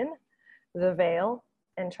Eastern women, the veil,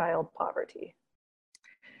 and child poverty.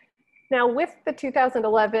 Now, with the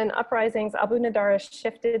 2011 uprisings, Abounaddara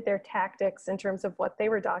shifted their tactics in terms of what they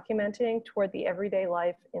were documenting toward the everyday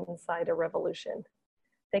life inside a revolution.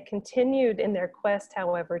 They continued in their quest,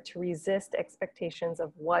 however, to resist expectations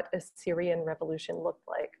of what a Syrian revolution looked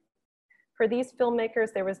like. For these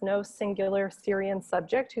filmmakers, there was no singular Syrian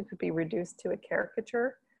subject who could be reduced to a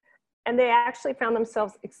caricature. And they actually found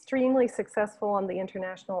themselves extremely successful on the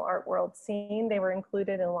international art world scene. They were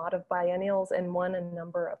included in a lot of biennials and won a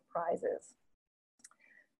number of prizes.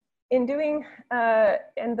 In doing,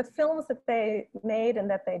 and the films that they made and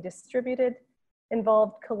that they distributed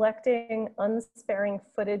involved collecting unsparing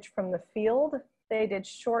footage from the field. They did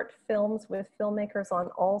short films with filmmakers on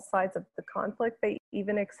all sides of the conflict. They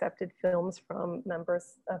even accepted films from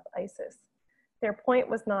members of ISIS. Their point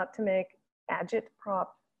was not to make agitprop.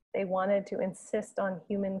 They wanted to insist on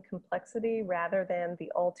human complexity rather than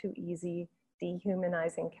the all too easy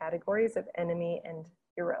dehumanizing categories of enemy and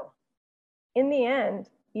hero. In the end,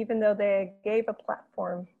 even though they gave a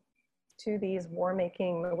platform to these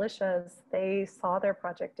war-making militias, they saw their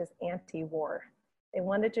project as anti-war. They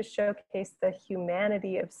wanted to showcase the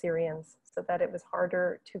humanity of Syrians so that it was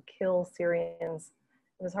harder to kill Syrians.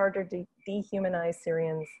 It was harder to dehumanize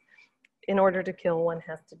Syrians. In order to kill, one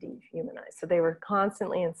has to dehumanize. So they were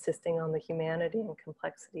constantly insisting on the humanity and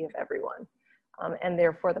complexity of everyone, and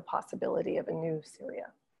therefore the possibility of a new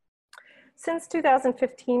Syria. Since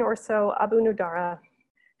 2015 or so, Abounaddara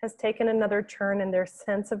has taken another turn in their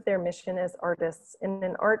sense of their mission as artists in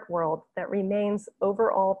an art world that remains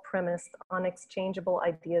overall premised on exchangeable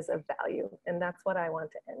ideas of value. And that's what I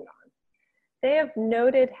want to end on. They have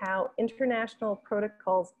noted how international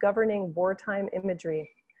protocols governing wartime imagery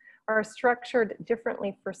are structured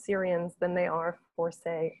differently for Syrians than they are for,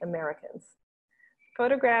 say, Americans.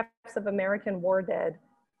 Photographs of American war dead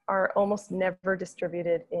are almost never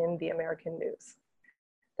distributed in the American news.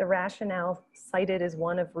 The rationale cited is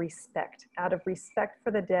one of respect. Out of respect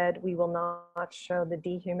for the dead, we will not show the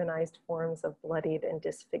dehumanized forms of bloodied and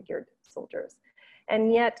disfigured soldiers.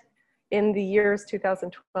 And yet, in the years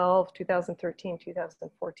 2012, 2013,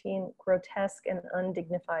 2014, grotesque and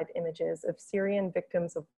undignified images of Syrian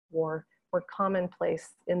victims of war were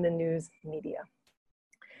commonplace in the news media.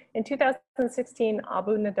 In 2016,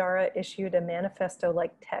 Abounaddara issued a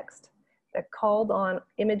manifesto-like text that called on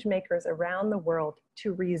image makers around the world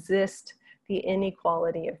to resist the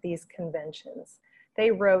inequality of these conventions.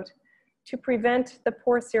 They wrote, "To prevent the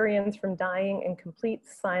poor Syrians from dying in complete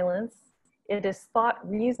silence, it is thought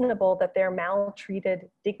reasonable that their maltreated,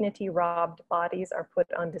 dignity-robbed bodies are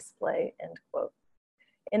put on display," end quote.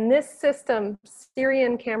 In this system,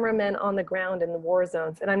 Syrian cameramen on the ground in the war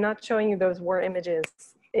zones, and I'm not showing you those war images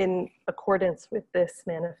in accordance with this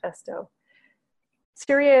manifesto,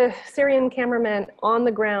 Syrian cameramen on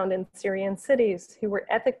the ground in Syrian cities who were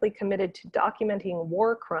ethically committed to documenting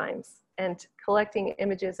war crimes and collecting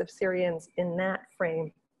images of Syrians in that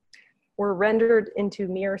frame were rendered into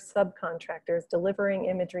mere subcontractors, delivering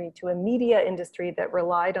imagery to a media industry that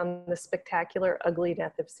relied on the spectacular, ugly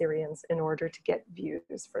death of Syrians in order to get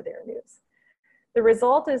views for their news. The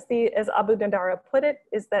result is, as Abounaddara put it,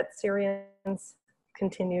 is that Syrians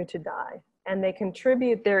continue to die, and they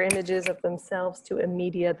contribute their images of themselves to a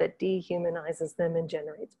media that dehumanizes them and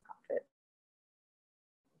generates profit.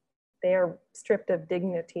 They are stripped of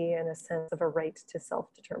dignity and a sense of a right to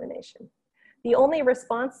self-determination. The only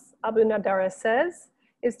response, Abounaddara says,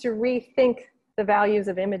 is to rethink the values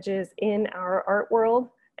of images in our art world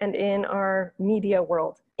and in our media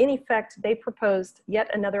world. In effect, they proposed yet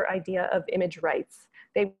another idea of image rights.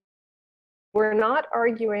 They were not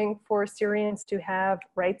arguing for Syrians to have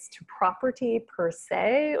rights to property per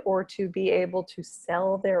se or to be able to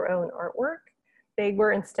sell their own artwork. They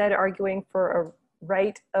were instead arguing for a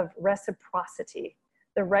right of reciprocity.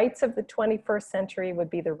 The rights of the 21st century would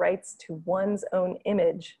be the rights to one's own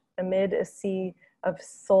image amid a sea of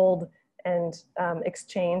sold and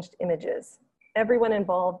exchanged images. Everyone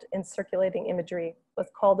involved in circulating imagery was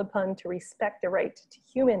called upon to respect the right to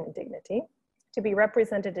human dignity, to be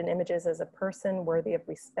represented in images as a person worthy of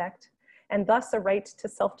respect, and thus a right to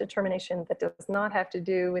self-determination that does not have to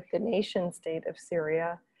do with the nation state of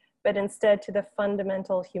Syria, but instead to the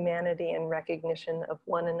fundamental humanity and recognition of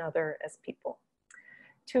one another as people.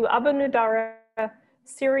 To Abounaddara,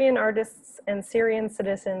 Syrian artists and Syrian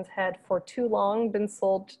citizens had for too long been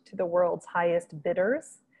sold to the world's highest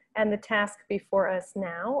bidders, and the task before us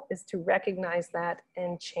now is to recognize that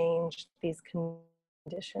and change these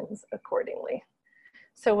conditions accordingly.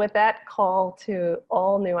 So with that call to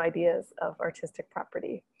all new ideas of artistic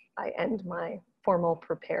property, I end my formal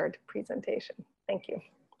prepared presentation. Thank you.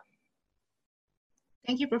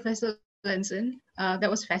 Thank you, Professor Lenssen. That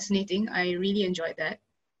was fascinating. I really enjoyed that.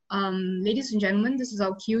 Ladies and gentlemen, this is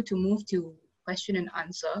our cue to move to question and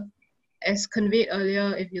answer. As conveyed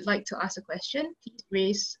earlier, if you'd like to ask a question,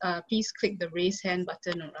 please click the raise hand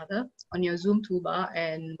button or rather on your Zoom toolbar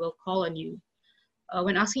and we'll call on you.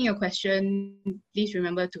 When asking your question, please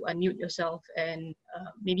remember to unmute yourself and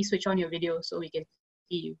maybe switch on your video so we can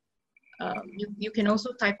see you. You can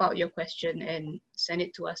also type out your question and send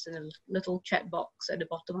it to us in a little chat box at the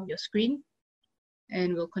bottom of your screen,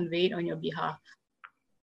 and we'll convey it on your behalf.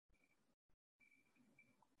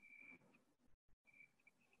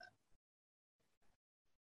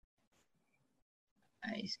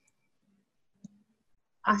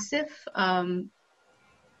 Asif,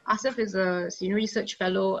 Asif is a senior research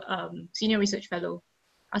fellow.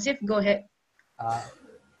 Asif, go ahead.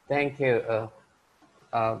 Thank you.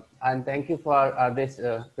 And thank you for this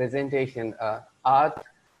presentation. Art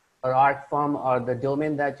or art form or the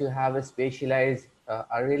domain that you have specialized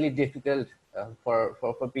are really difficult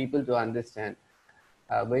for people to understand.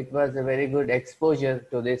 But it was a very good exposure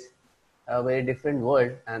to this very different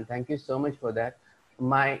world, and thank you so much for that.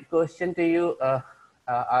 My question to you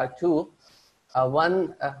are two.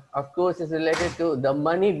 One, of course, is related to the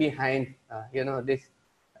money behind, this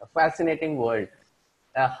fascinating world.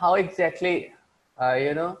 How exactly,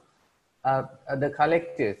 the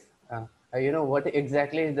collectives, what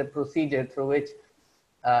exactly is the procedure through which,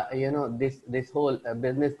 this whole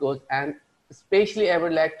business goes, and especially I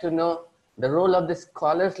would like to know the role of the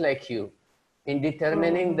scholars like you in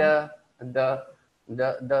determining the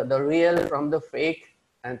real from the fake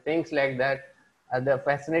and things like that. The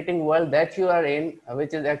fascinating world that you are in,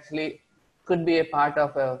 which is actually could be a part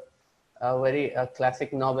of a very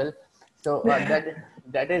classic novel. So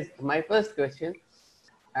that is my first question.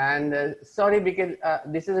 And sorry, because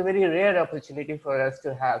this is a very rare opportunity for us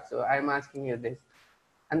to have. So I'm asking you this.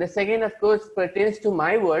 And the second, of course, pertains to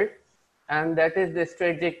my world, and that is the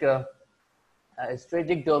strategic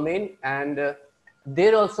domain. And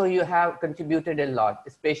there also you have contributed a lot,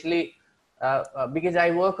 especially because I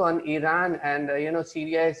work on Iran, and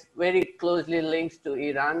Syria is very closely linked to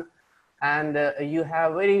Iran, and you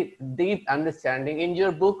have very deep understanding. In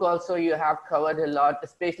your book also you have covered a lot,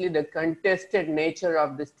 especially the contested nature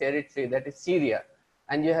of this territory, that is Syria,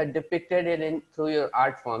 and you have depicted it through your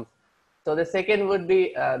art forms. So the second would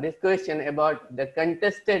be this question about the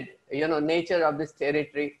contested nature of this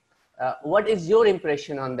territory. What is your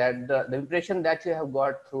impression on that, the impression that you have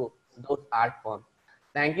got through those art forms?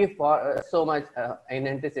 Thank you for so much in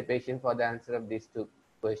anticipation for the answer of these two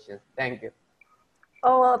questions. Thank you.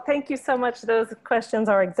 Oh, well, thank you so much. Those questions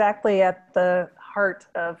are exactly at the heart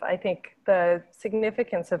of, I think, the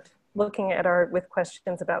significance of looking at art with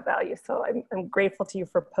questions about value. So I'm grateful to you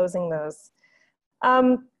for posing those.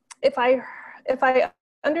 If I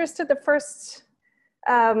understood the first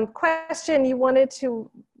question, you wanted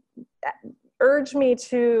to urge me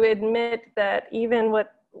to admit that even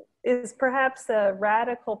what is perhaps a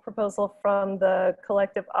radical proposal from the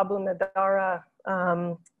collective Abounaddara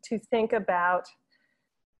to think about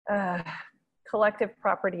collective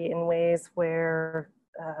property in ways where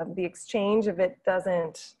the exchange of it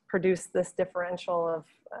doesn't produce this differential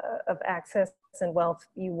of access and wealth.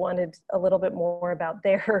 You wanted a little bit more about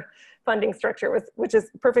their funding structure, which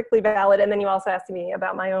is perfectly valid. And then you also asked me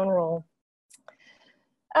about my own role.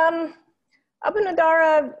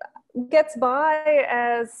 Abounaddara gets by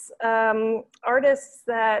as artists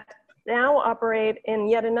that now operate in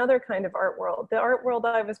yet another kind of art world. The art world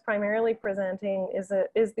I was primarily presenting is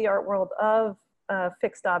the art world of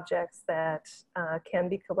fixed objects that can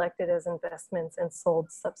be collected as investments and sold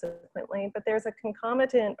subsequently. But there's a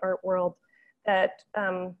concomitant art world that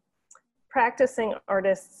practicing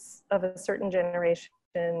artists of a certain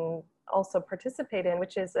generation also participate in,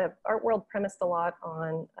 which is an art world premised a lot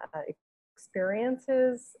on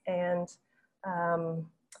experiences and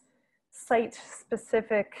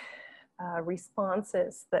site-specific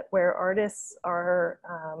responses, that where artists are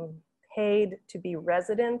paid to be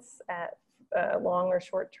residents at long or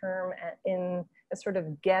short term in a sort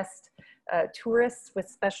of guest tourists with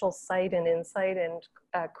special sight and insight and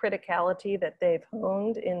criticality that they've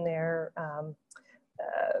honed in their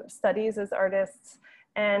studies as artists.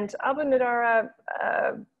 And Abounaddara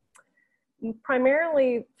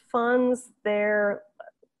primarily funds their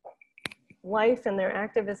life and their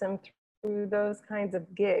activism through those kinds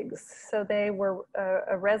of gigs. So they were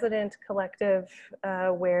a resident collective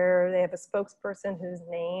where they have a spokesperson who's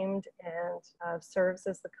named and serves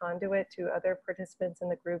as the conduit to other participants in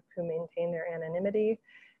the group who maintain their anonymity.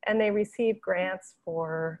 And they receive grants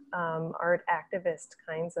for art activist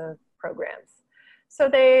kinds of programs. So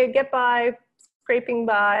they get by, scraping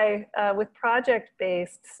by with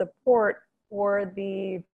project-based support for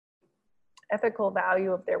the ethical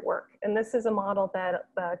value of their work. And this is a model that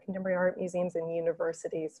contemporary art museums and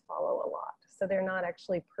universities follow a lot. So they're not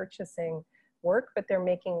actually purchasing work, but they're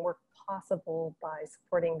making work possible by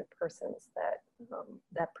supporting the persons that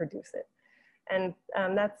produce it. And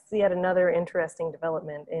that's yet another interesting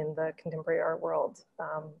development in the contemporary art world.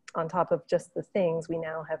 On top of just the things, we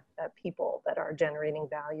now have people that are generating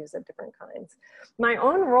values of different kinds. My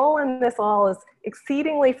own role in this all is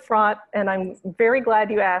exceedingly fraught, and I'm very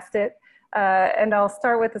glad you asked it. And I'll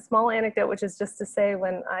start with a small anecdote, which is just to say,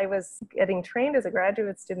 when I was getting trained as a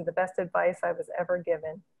graduate student, the best advice I was ever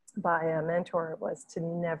given by a mentor was to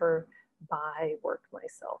never buy work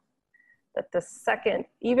myself. That the second,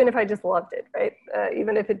 even if I just loved it, right?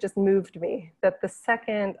 Even if it just moved me, that the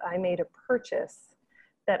second I made a purchase,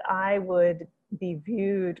 that I would be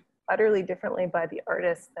viewed utterly differently by the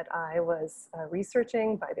artists that I was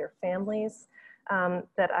researching, by their families,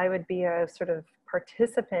 that I would be a sort of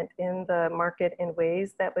participant in the market in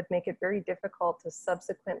ways that would make it very difficult to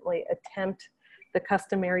subsequently attempt the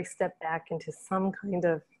customary step back into some kind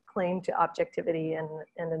of claim to objectivity and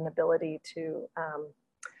an ability to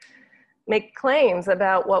make claims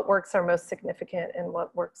about what works are most significant and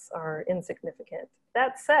what works are insignificant.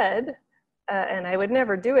 That said, and I would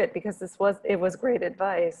never do it because it was great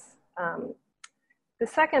advice. The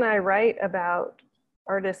second I write about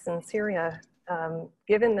artists in Syria,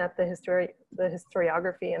 given that the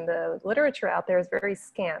historiography and the literature out there is very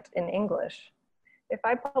scant in English, if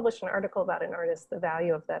I publish an article about an artist, the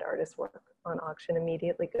value of that artist's work on auction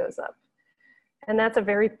immediately goes up. And that's a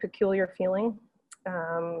very peculiar feeling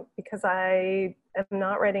because I am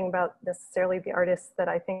not writing about necessarily the artists that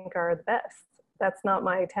I think are the best. That's not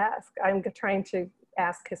my task. I'm trying to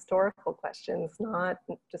ask historical questions, not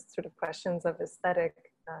just sort of questions of aesthetic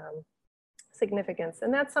significance.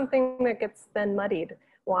 And that's something that gets then muddied.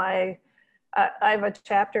 Why I have a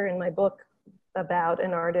chapter in my book about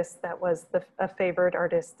an artist that was a favored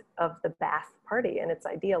artist of the Ba'ath Party and its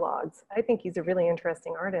ideologues. I think he's a really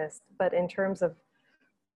interesting artist, but in terms of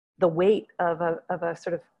the weight of a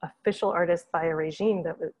sort of official artist by a regime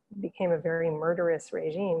that became a very murderous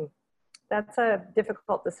regime, that's a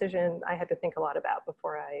difficult decision I had to think a lot about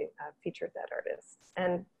before I featured that artist.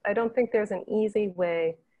 And I don't think there's an easy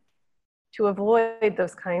way to avoid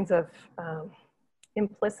those kinds of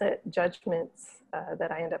implicit judgments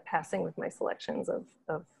that I end up passing with my selections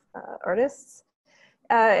of artists.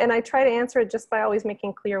 And I try to answer it just by always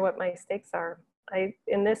making clear what my stakes are.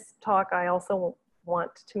 In this talk, I also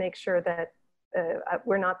want to make sure that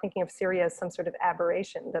we're not thinking of Syria as some sort of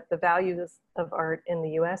aberration, that the values of art in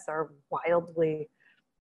the US are wildly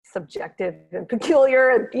subjective and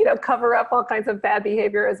peculiar and, you know, cover up all kinds of bad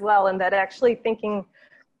behavior as well. And that actually thinking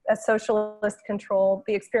a socialist control,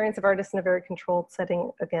 the experience of artists in a very controlled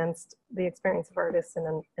setting against the experience of artists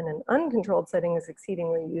in an uncontrolled setting is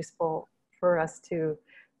exceedingly useful for us to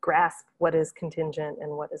grasp what is contingent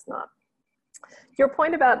and what is not. Your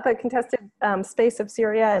point about the contested space of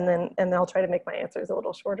Syria, and I'll try to make my answers a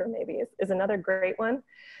little shorter maybe, is another great one.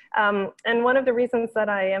 And one of the reasons that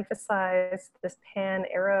I emphasize this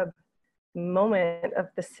pan-Arab moment of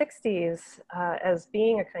the 60s as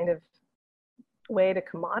being a kind of way to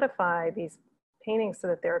commodify these paintings so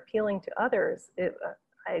that they're appealing to others,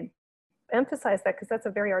 I emphasize that because that's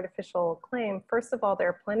a very artificial claim. First of all, there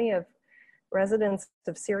are plenty of residents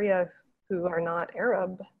of Syria who are not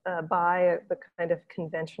Arab by the kind of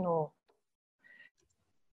conventional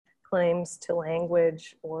claims to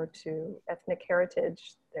language or to ethnic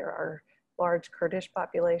heritage. There are large Kurdish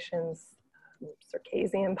populations,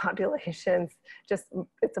 Circassian populations, just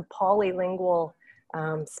it's a polylingual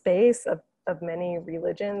space of many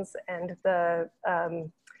religions, and the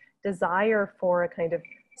desire for a kind of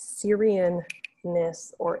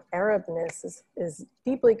Syrianness or Arabness is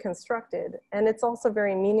deeply constructed, and it's also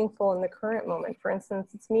very meaningful in the current moment. For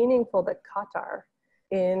instance, it's meaningful that Qatar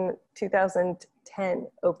in 2010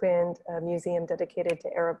 opened a museum dedicated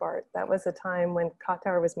to Arab art. That was a time when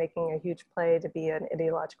Qatar was making a huge play to be an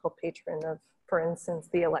ideological patron of, for instance,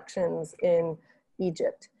 the elections in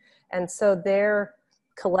Egypt. And so their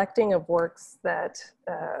collecting of works that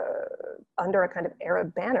under a kind of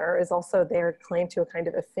Arab banner is also their claim to a kind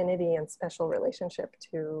of affinity and special relationship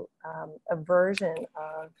to a version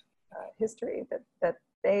of history that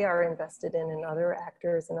they are invested in, and other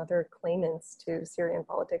actors and other claimants to Syrian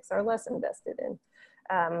politics are less invested in.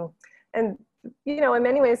 And, you know, in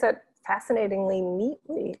many ways that fascinatingly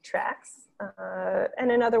neatly tracks.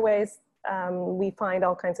 And in other ways, we find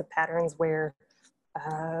all kinds of patterns where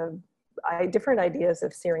different ideas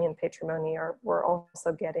of Syrian patrimony were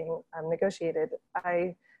also getting negotiated.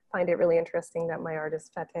 I find it really interesting that my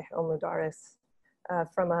artist Fateh al-Mudaris,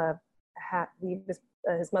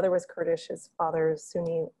 his mother was Kurdish, his father is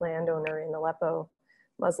Sunni landowner in Aleppo,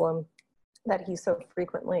 Muslim, that he so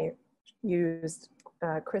frequently used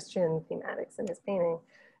Christian thematics in his painting,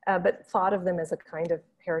 but thought of them as a kind of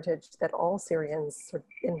heritage that all Syrians sort of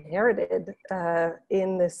inherited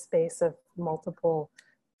in this space of multiple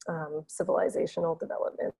civilizational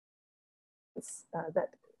developments that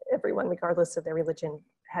everyone, regardless of their religion,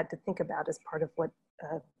 had to think about as part of what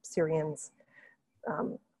Syrians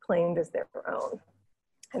claimed as their own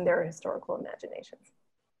and their historical imaginations.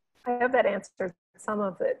 I hope that answered some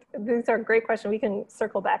of it. These are great questions. We can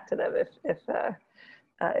circle back to them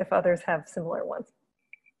if others have similar ones.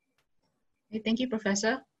 Okay, thank you,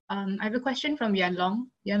 Professor. I have a question from Yan Long.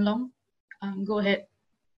 Yan Long, go ahead.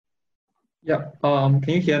 Yeah, can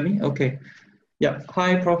you hear me? Okay. Yeah,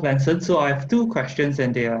 hi, Prof. Lenssen. So I have two questions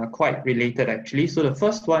and they are quite related actually. So the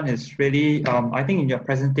first one is really, I think in your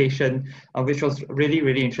presentation, which was really,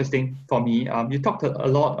 really interesting for me, you talked a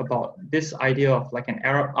lot about this idea of like an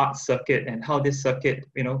Arab art circuit and how this circuit,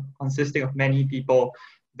 consisting of many people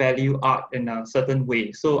value art in a certain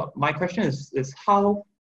way. So my question is how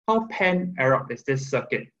pan-Arab is this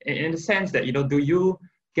circuit? In the sense that, do you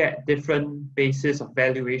get different basis of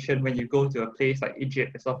valuation when you go to a place like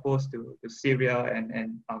Egypt as opposed to Syria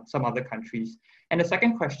and some other countries? And the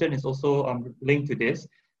second question is also linked to this,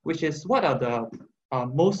 which is what are the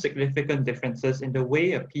most significant differences in the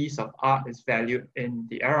way a piece of art is valued in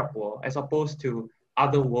the Arab world as opposed to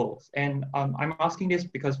other worlds? And I'm asking this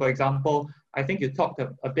because, for example, I think you talked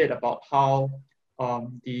a bit about how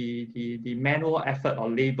the manual effort or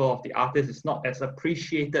labor of the artist is not as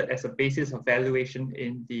appreciated as a basis of valuation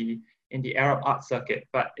in the Arab art circuit.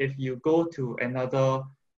 But if you go to another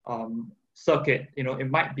circuit,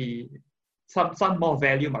 it might be some more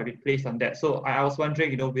value might be placed on that. So I was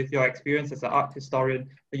wondering, with your experience as an art historian,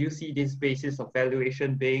 do you see this basis of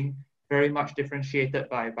valuation being very much differentiated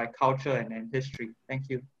by culture and history? Thank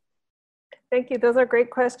you. Thank you. Those are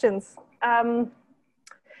great questions.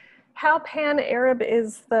 How pan-Arab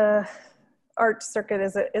is the art circuit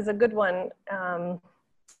is a good one.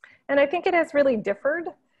 And I think it has really differed.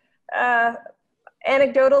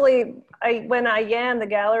 Anecdotally, when Ayan, the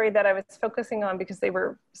gallery that I was focusing on, because they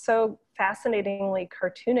were so fascinatingly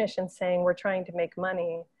cartoonish and saying we're trying to make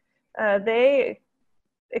money, they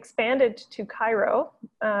expanded to Cairo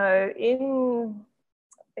in,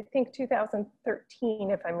 I think, 2013,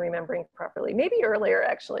 if I'm remembering properly, maybe earlier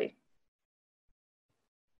actually.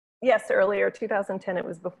 Yes, earlier, 2010, it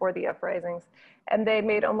was before the uprisings. And they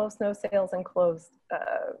made almost no sales and closed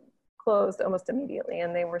almost immediately,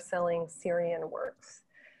 and they were selling Syrian works.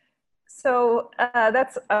 So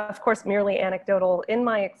that's, of course, merely anecdotal. In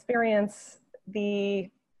my experience,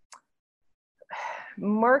 the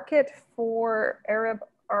market for Arab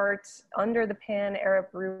art under the pan-Arab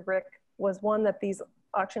rubric was one that these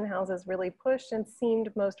auction houses really pushed and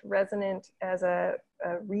seemed most resonant as a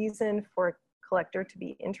reason for collector to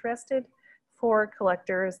be interested, for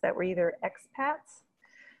collectors that were either expats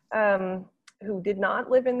who did not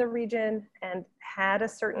live in the region and had a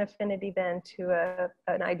certain affinity then to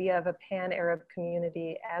an idea of a pan-Arab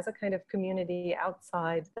community as a kind of community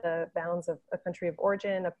outside the bounds of a country of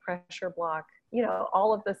origin, a pressure block,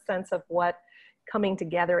 all of the sense of what coming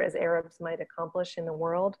together as Arabs might accomplish in the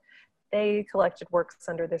world. They collected works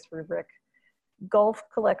under this rubric. Gulf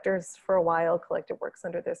collectors for a while collected works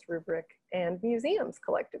under this rubric, and museums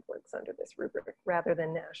collected works under this rubric rather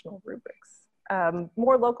than national rubrics.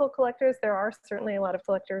 More local collectors, there are certainly a lot of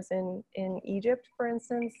collectors in Egypt, for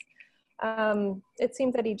instance. It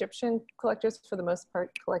seemed that Egyptian collectors, for the most part,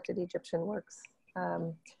 collected Egyptian works.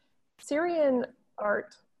 Syrian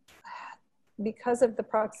art, because of the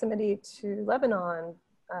proximity to Lebanon,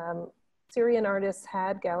 Syrian artists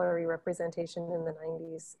had gallery representation in the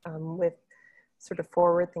 90s with sort of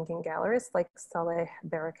forward-thinking gallerists like Saleh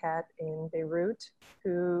Barakat in Beirut,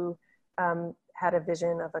 who had a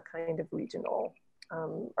vision of a kind of regional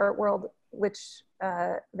art world, which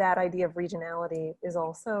that idea of regionality is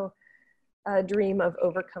also a dream of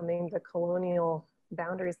overcoming the colonial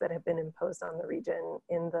boundaries that have been imposed on the region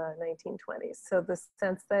in the 1920s. So the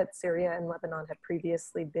sense that Syria and Lebanon had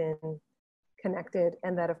previously been connected,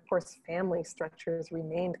 and that of course family structures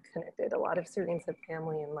remained connected. A lot of Syrians have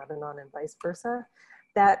family in Lebanon and vice versa.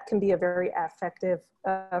 That can be a very effective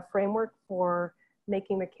framework for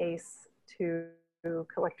making the case to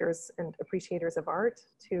collectors and appreciators of art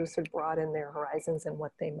to sort of broaden their horizons and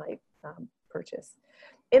what they might purchase.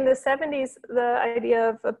 In the 70s, the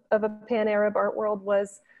idea of a pan-Arab art world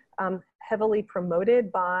was heavily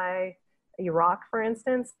promoted by Iraq, for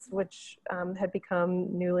instance, which had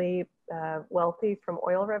become newly wealthy from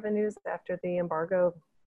oil revenues after the embargo,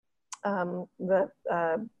 the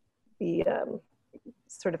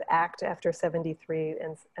sort of act after 73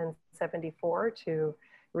 and 74 to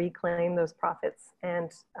reclaim those profits.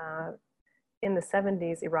 And in the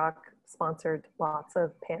 70s, Iraq sponsored lots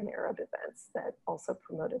of pan-Arab events that also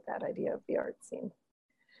promoted that idea of the art scene.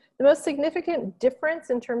 The most significant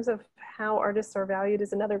difference in terms of how artists are valued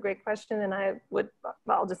is another great question, and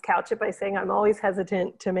I'll just couch it by saying I'm always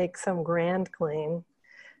hesitant to make some grand claim.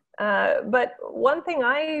 But one thing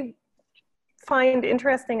I find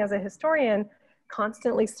interesting as a historian,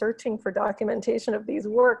 constantly searching for documentation of these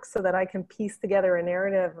works so that I can piece together a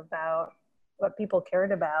narrative about what people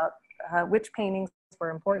cared about, which paintings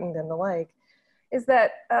were important and the like, is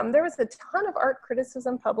that there was a ton of art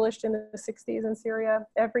criticism published in the 60s in Syria.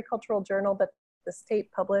 Every cultural journal that the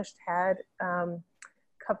state published had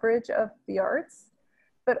coverage of the arts,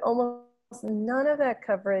 but almost none of that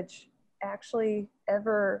coverage actually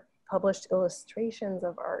ever published illustrations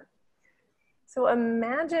of art. So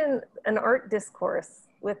imagine an art discourse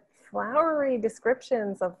with flowery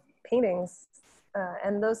descriptions of paintings,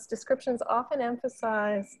 and those descriptions often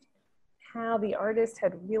emphasized how the artist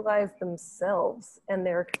had realized themselves and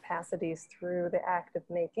their capacities through the act of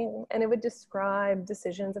making. And it would describe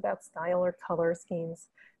decisions about style or color schemes,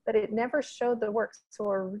 but it never showed the works. So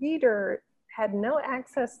a reader had no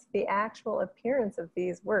access to the actual appearance of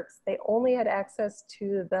these works. They only had access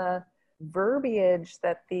to the verbiage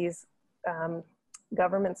that these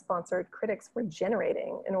government-sponsored critics were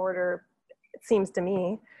generating in order, it seems to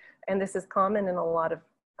me, and this is common in a lot of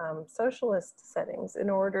socialist settings, in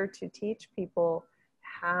order to teach people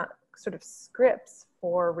how sort of scripts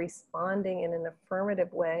for responding in an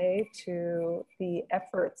affirmative way to the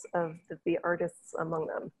efforts of the artists among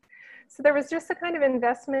them. So there was just a kind of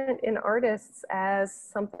investment in artists as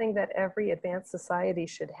something that every advanced society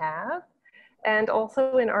should have, and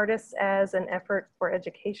also in artists as an effort for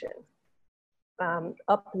education.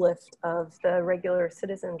 Uplift of the regular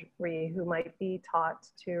citizenry who might be taught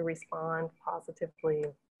to respond positively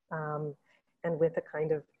and with a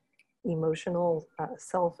kind of emotional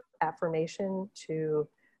self-affirmation to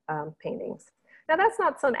paintings. Now that's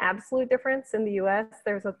not some absolute difference in the US.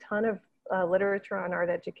 There's a ton of literature on art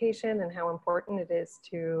education and how important it is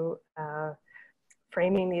to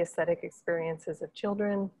framing the aesthetic experiences of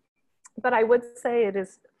children. But I would say it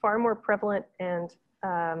is far more prevalent, and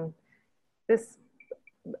this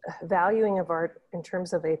valuing of art in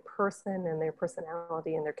terms of a person and their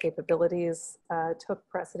personality and their capabilities took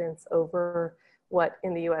precedence over what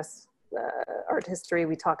in the US art history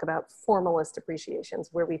we talk about formalist appreciations,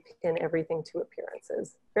 where we pin everything to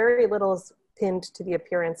appearances. Very little is pinned to the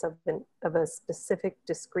appearance of a specific,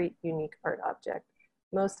 discrete, unique art object.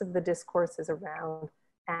 Most of the discourse is around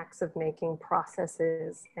acts of making,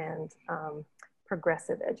 processes, and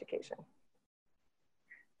progressive education.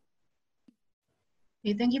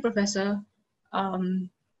 Okay, thank you, Professor. I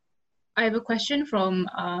have a question from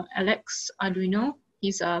Alex Arduino.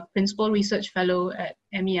 He's a Principal Research Fellow at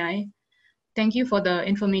MEI. Thank you for the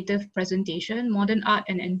informative presentation. Modern art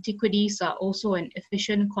and antiquities are also an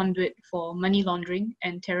efficient conduit for money laundering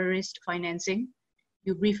and terrorist financing.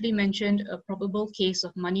 You briefly mentioned a probable case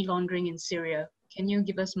of money laundering in Syria. Can you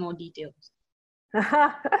give us more details?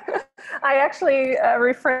 I actually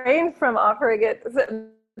refrained from offering it.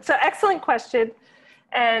 It's an excellent question.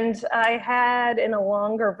 And I had, in a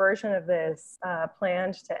longer version of this,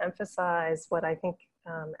 planned to emphasize what I think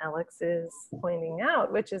Alex is pointing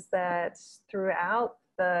out, which is that throughout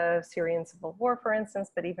the Syrian civil war, for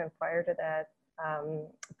instance, but even prior to that,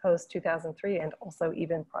 post-2003, and also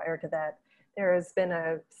even prior to that, there has been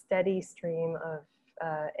a steady stream of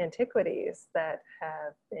antiquities that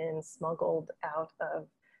have been smuggled out of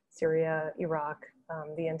Syria, Iraq,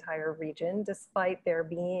 the entire region, despite there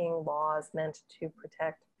being laws meant to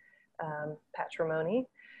protect patrimony.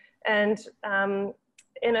 And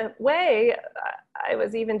in a way, I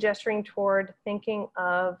was even gesturing toward thinking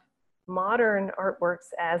of modern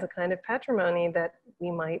artworks as a kind of patrimony that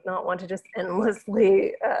we might not want to just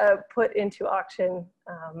endlessly put into auction.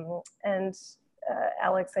 And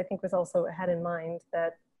Alex, I think, was also had in mind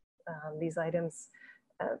that these items,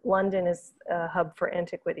 London is a hub for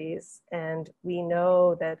antiquities, and we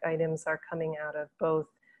know that items are coming out of both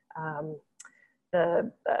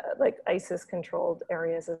the like ISIS-controlled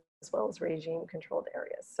areas as well as regime-controlled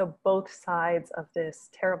areas. So both sides of this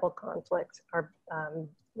terrible conflict are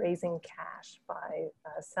raising cash by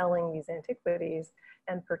selling these antiquities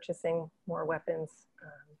and purchasing more weapons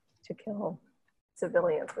to kill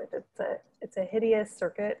civilians with. It's a hideous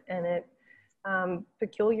circuit, and it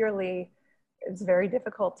peculiarly, it's very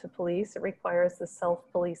difficult to police. It requires the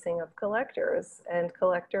self-policing of collectors, and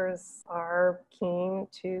collectors are keen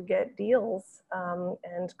to get deals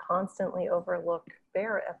and constantly overlook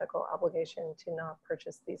their ethical obligation to not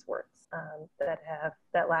purchase these works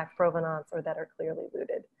that lack provenance or that are clearly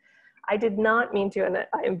looted. I did not mean to, and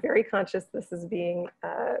I am very conscious this is being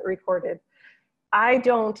recorded. I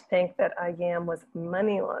don't think that IAM was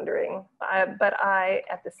money laundering, but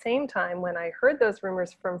at the same time, when I heard those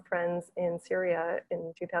rumors from friends in Syria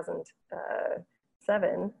in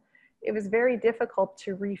 2007, it was very difficult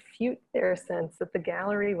to refute their sense that the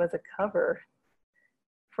gallery was a cover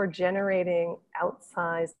for generating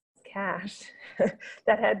outsized cash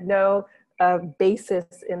that had no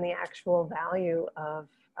basis in the actual value of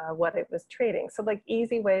what it was trading. So like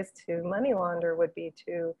easy ways to money launder would be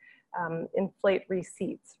to inflate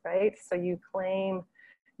receipts, right? So you claim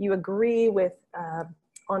you agree with,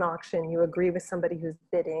 on auction, you agree with somebody who's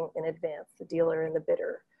bidding in advance, the dealer and the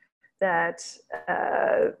bidder, that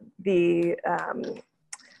the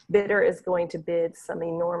bidder is going to bid some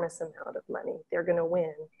enormous amount of money. They're going to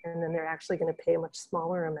win, and then they're actually going to pay a much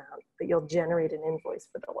smaller amount, but you'll generate an invoice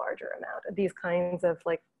for the larger amount. These kinds of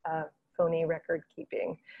like phony record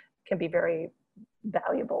keeping can be very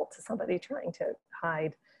valuable to somebody trying to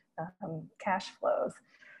hide cash flows.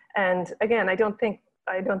 And again, I don't think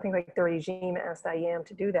like the regime asked IAM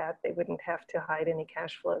to do that. They wouldn't have to hide any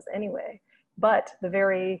cash flows anyway. But the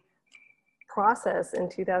very process in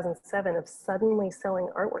 2007 of suddenly selling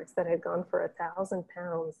artworks that had gone for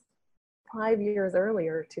 £1,000 5 years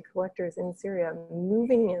earlier to collectors in Syria,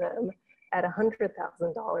 moving them at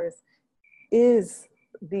 $100,000 is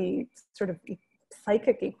the sort of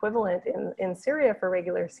psychic equivalent in Syria for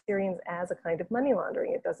regular Syrians as a kind of money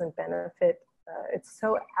laundering. It doesn't benefit, it's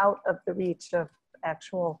so out of the reach of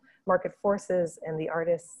actual market forces and the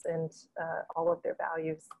artists and all of their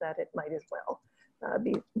values that it might as well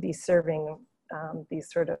be serving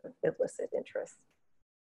these sort of illicit interests.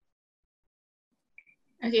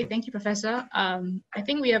 Okay, thank you, Professor. I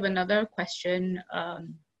think we have another question.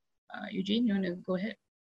 Eugene, you want to go ahead?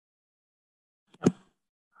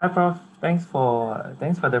 Hi, Prof. Thanks for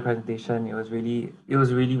the presentation. It was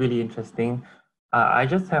really interesting. I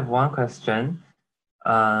just have one question.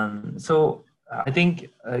 So I think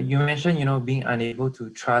you mentioned, being unable to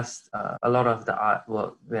trust a lot of the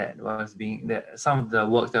artwork that was some of the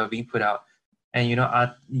work that were being put out, and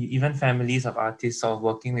even families of artists sort of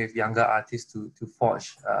working with younger artists to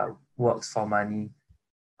forge works for money.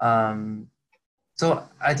 So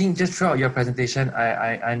I think just throughout your presentation,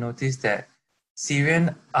 I noticed that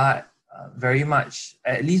Syrian art very much,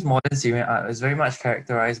 at least modern Syrian art, is very much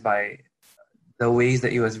characterized by the ways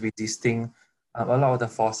that it was resisting a lot of the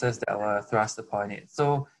forces that were thrust upon it.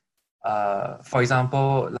 So, for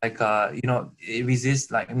example, like, it resists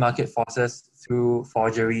like market forces through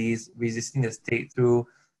forgeries, resisting the state through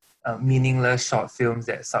meaningless short films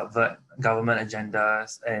that subvert government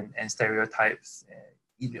agendas and stereotypes,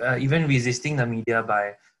 even resisting the media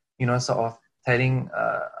by, sort of telling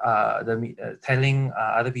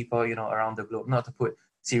other people, around the globe not to put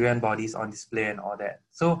Syrian bodies on display and all that.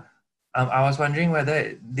 So I was wondering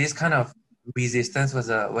whether this kind of resistance was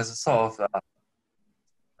a sort of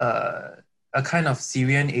a kind of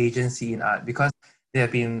Syrian agency in art, because there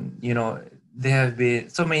have been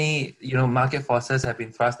so many, market forces have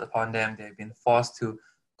been thrust upon them. They've been forced to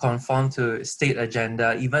conform to state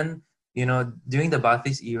agenda, even, during the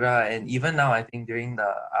Ba'athist era, and even now, I think during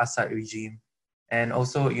the Assad regime. And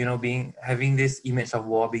also, having this image of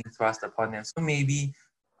war being thrust upon them. So maybe,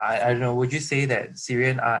 I don't know, would you say that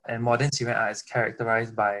Syrian art and modern Syrian art is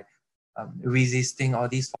characterized by resisting all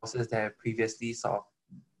these forces that have previously sort of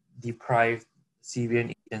deprived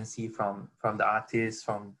Syrian agency from the artists,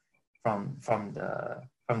 from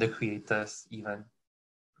the creators even?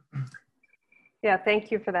 Yeah,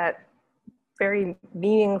 thank you for that very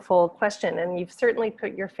meaningful question. And you've certainly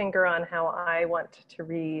put your finger on how I want to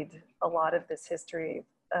read a lot of this history.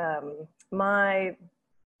 My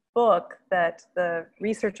book, the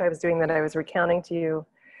research I was doing that I was recounting to you,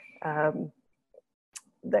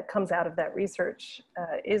 that comes out of that research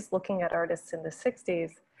is looking at artists in the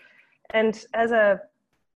 60s. And as a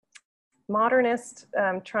modernist,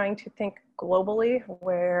 trying to think globally,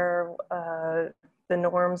 where the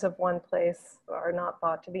norms of one place are not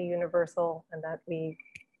thought to be universal, and that we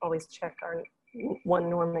always check our one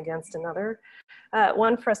norm against another.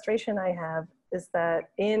 One frustration I have is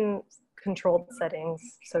that in controlled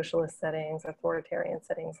settings, socialist settings, authoritarian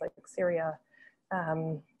settings like Syria,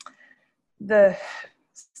 the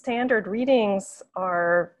standard readings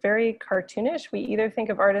are very cartoonish. We either think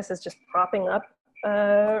of artists as just propping up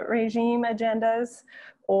regime agendas,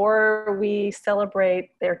 or we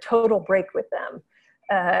celebrate their total break with them.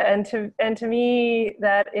 And to me,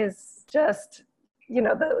 that is just,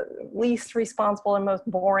 the least responsible and most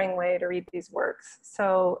boring way to read these works.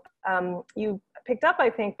 So you picked up, I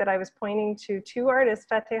think, that I was pointing to two artists,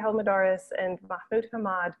 Fateh al-Mudaris and Mahmoud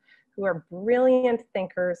Hamad, who are brilliant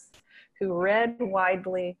thinkers, who read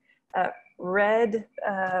widely,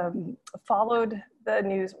 followed the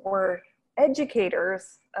news, were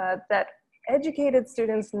educators that educated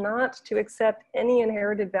students not to accept any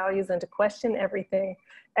inherited values and to question everything,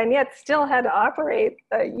 and yet still had to operate.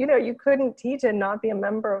 You couldn't teach and not be a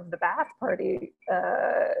member of the Ba'ath Party,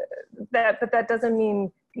 but that doesn't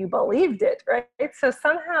mean you believed it, right? So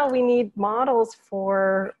somehow we need models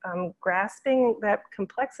for grasping that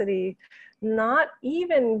complexity, not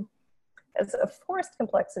even as a forced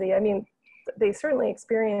complexity. I mean, they certainly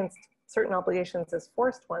experienced certain obligations as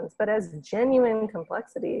forced ones, but as genuine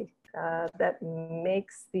complexity that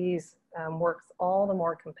makes these works all the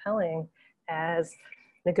more compelling as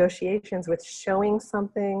negotiations with showing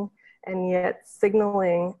something and yet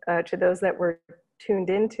signaling to those that were tuned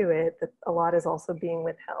into it that a lot is also being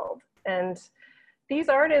withheld. And these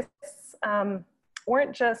artists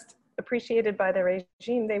weren't just appreciated by the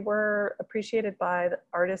regime, they were appreciated by the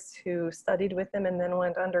artists who studied with them and then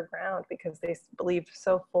went underground because they believed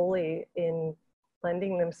so fully in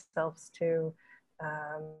lending themselves to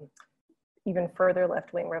even further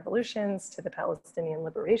left-wing revolutions, to the Palestinian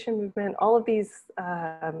liberation movement, all of these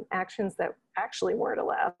actions that actually weren't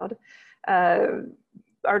allowed.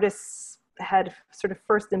 Artists had sort of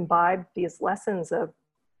first imbibed these lessons of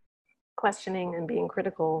questioning and being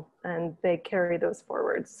critical, and they carry those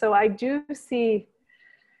forward. So I do see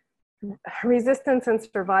resistance and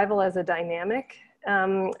survival as a dynamic,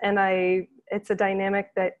 and it's a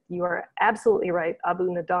dynamic that you are absolutely right.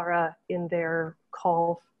 Abounaddara, in their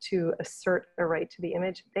call to assert a right to the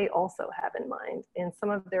image, they also have in mind. In some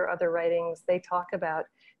of their other writings, they talk about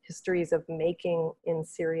histories of making in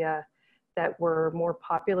Syria that were more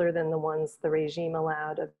popular than the ones the regime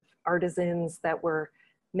allowed, of artisans that were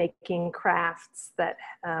making crafts, that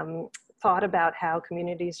thought about how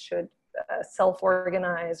communities should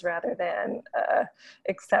self-organize rather than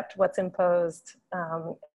accept what's imposed.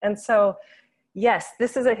 And so, yes,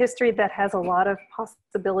 this is a history that has a lot of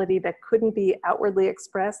possibility that couldn't be outwardly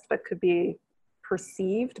expressed, but could be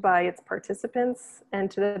perceived by its participants. And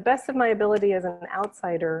to the best of my ability as an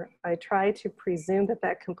outsider, I try to presume that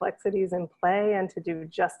that complexity is in play and to do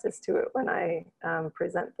justice to it when I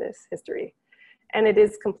present this history. And it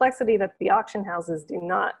is complexity that the auction houses do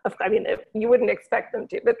not, I mean, you wouldn't expect them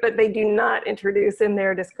to, but they do not introduce in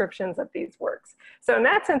their descriptions of these works. So in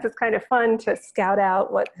that sense, it's kind of fun to scout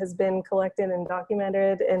out what has been collected and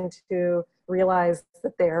documented and to realize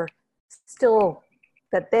that they're still,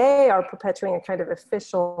 that they are perpetuating a kind of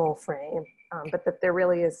official frame, but that there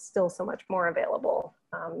really is still so much more available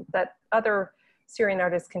that other Syrian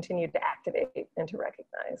artists continue to activate and to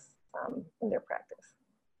recognize in their practice.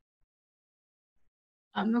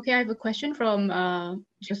 Okay, I have a question from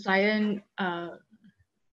Josiah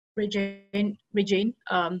Regine.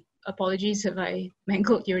 Apologies if I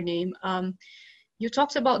mangled your name. You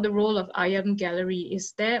talked about the role of Ayam Gallery.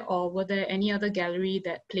 Is there, or were there any other gallery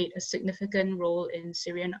that played a significant role in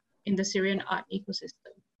the Syrian art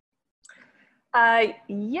ecosystem?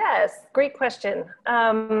 Yes, great question.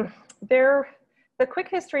 The quick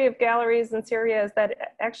history of galleries in Syria is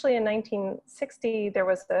that actually in 1960, there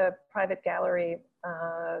was a private gallery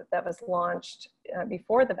that was launched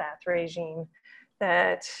before the Ba'ath regime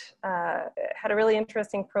that had a really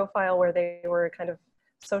interesting profile where they were a kind of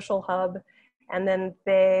social hub. And then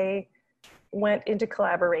they went into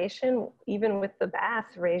collaboration, even with the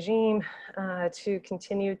Ba'ath regime, to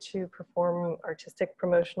continue to perform artistic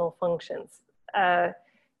promotional functions.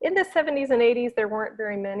 In the 70s and 80s, there weren't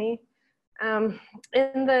very many.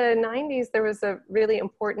 In the 90s, there was a really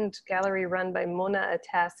important gallery run by Mona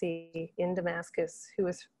Atassi in Damascus, who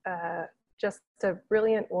was just a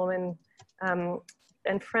brilliant woman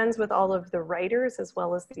and friends with all of the writers as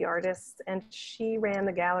well as the artists. And she ran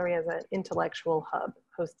the gallery as an intellectual hub,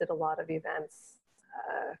 hosted a lot of events,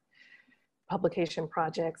 publication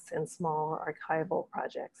projects, and small archival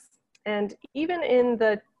projects. And even in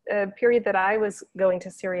the period that I was going to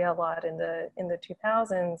Syria a lot in the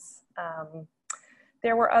 2000s,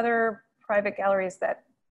 there were other private galleries that,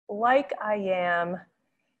 like I am,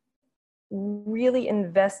 really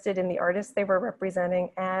invested in the artists they were representing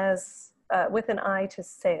as with an eye to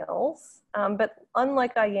sales, but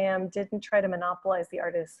unlike I am, didn't try to monopolize the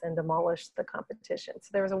artists and demolish the competition. So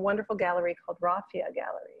there was a wonderful gallery called Rafia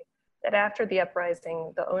Gallery that after the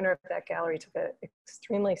uprising, the owner of that gallery took an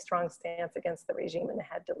extremely strong stance against the regime and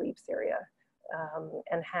had to leave Syria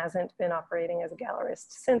and hasn't been operating as a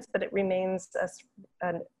gallerist since, but it remains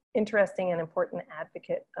an interesting and important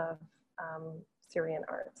advocate of Syrian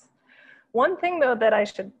arts. One thing though that I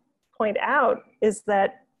should point out is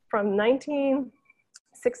that from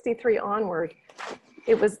 1963 onward,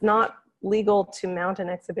 it was not legal to mount an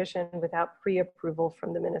exhibition without pre-approval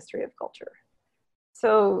from the Ministry of Culture.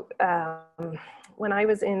 So when I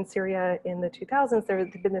was in Syria in the 2000s, there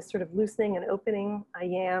had been this sort of loosening and opening.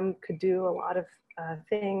 IAM could do a lot of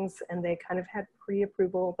things and they kind of had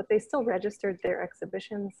pre-approval, but they still registered their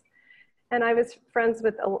exhibitions. And I was friends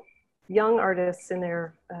with young artists in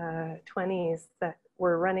their 20s that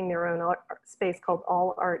were running their own art space called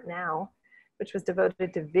All Art Now, which was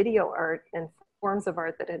devoted to video art and forms of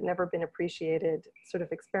art that had never been appreciated, sort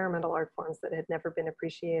of experimental art forms that had never been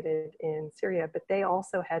appreciated in Syria, but they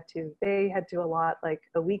also had to allot like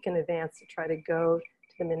a week in advance to try to go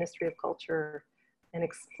to the Ministry of Culture and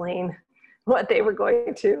explain what they were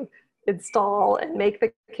going to install and make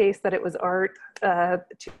the case that it was art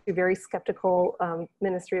to very skeptical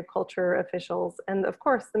Ministry of Culture officials. And of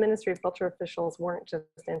course, the Ministry of Culture officials weren't just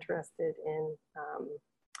interested in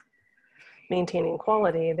maintaining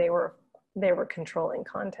quality, they were controlling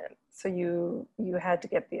content. So you had to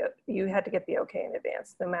get the okay in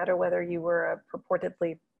advance, no matter whether you were a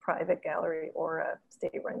purportedly private gallery or a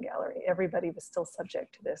state-run gallery. Everybody was still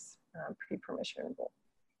subject to this pre-permission rule.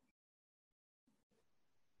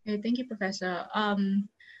 Okay, thank you, Professor.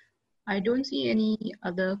 I don't see any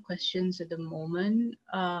other questions at the moment.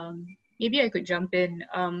 Maybe I could jump in.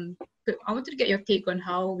 I wanted to get your take on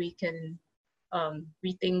how we can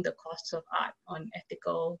rethink the costs of art on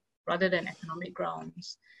ethical rather than economic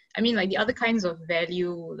grounds. I mean, like the other kinds of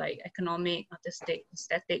value, like economic, artistic,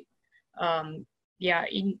 aesthetic,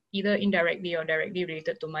 either indirectly or directly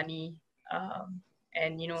related to money,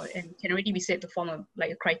 and and can already be said to form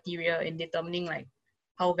a criteria in determining like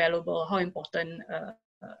how valuable, how important a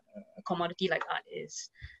commodity like art is.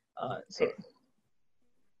 So,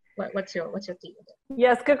 what's your take on that?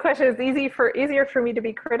 Yes, good question. It's easier for me to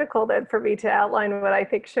be critical than for me to outline what I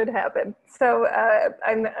think should happen. So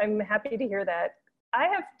I'm happy to hear that. I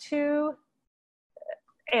have two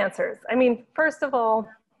answers. I mean, first of all,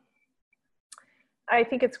 I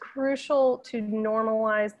think it's crucial to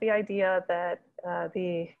normalize the idea that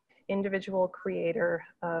the individual creator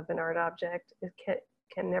of an art object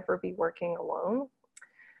can never be working alone.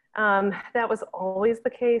 That was always the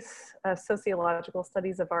case. Sociological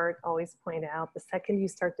studies of art always point out the second you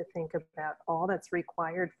start to think about all that's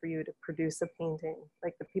required for you to produce a painting,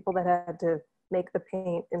 like the people that had to make the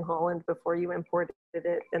paint in Holland before you imported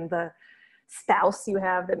it, and the spouse you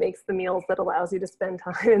have that makes the meals that allows you to spend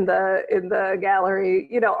time in the gallery,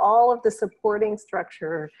 all of the supporting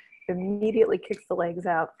structure immediately kicks the legs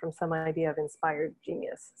out from some idea of inspired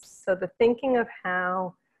genius. So the thinking of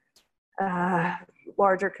how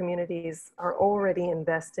larger communities are already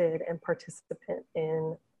invested and participant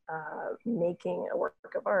in making a work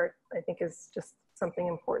of art, I think is just something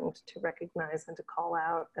important to recognize and to call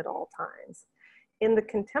out at all times. In the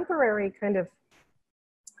contemporary kind of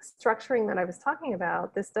structuring that I was talking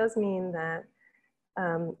about, this does mean that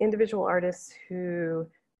individual artists who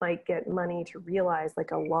might get money to realize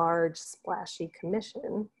like a large splashy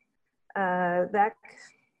commission, that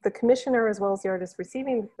the commissioner as well as the artist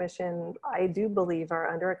receiving the commission, I do believe are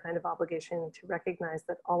under a kind of obligation to recognize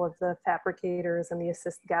that all of the fabricators and the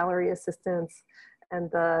gallery assistants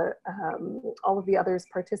and all of the others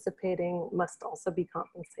participating must also be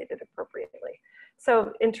compensated appropriately.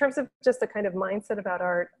 So in terms of just a kind of mindset about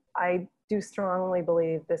art, I do strongly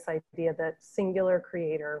believe this idea that singular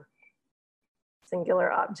creator,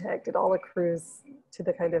 singular object, it all accrues to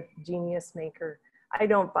the kind of genius maker. I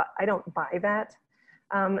don't buy that.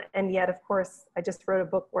 And yet, of course, I just wrote a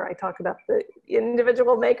book where I talk about the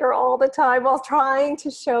individual maker all the time while trying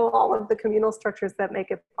to show all of the communal structures that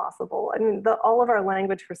make it possible. I mean, all of our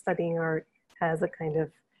language for studying art has a kind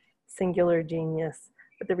of singular genius,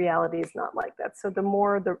 but the reality is not like that. So the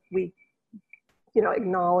more we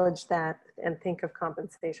acknowledge that and think of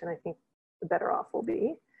compensation, I think the better off we'll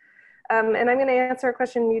be. And I'm going to answer a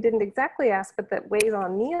question you didn't exactly ask, but that weighs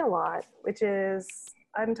on me a lot, which is,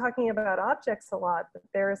 I'm talking about objects a lot, but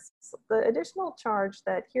there's the additional charge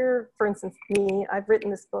that here, for instance, I've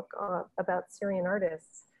written this book about Syrian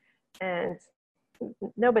artists, and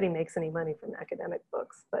nobody makes any money from academic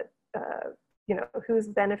books, but who's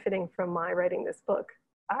benefiting from my writing this book?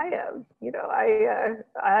 I am.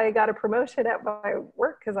 I got a promotion at my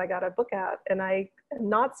work because I got a book out, and I am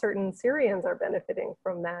not certain Syrians are benefiting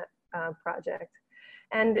from that project.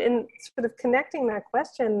 And in sort of connecting that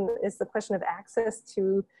question is the question of access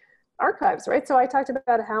to archives, right? So I talked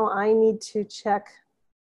about how I need to check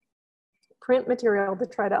print material to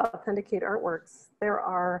try to authenticate artworks. There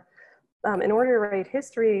are, in order to write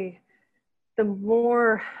history, the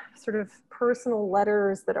more sort of personal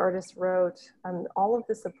letters that artists wrote, all of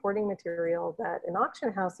the supporting material that an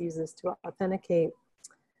auction house uses to authenticate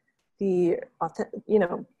the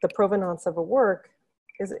provenance of a work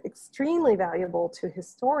is extremely valuable to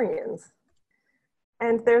historians.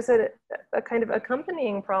 And there's a kind of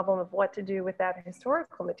accompanying problem of what to do with that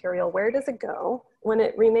historical material. Where does it go? When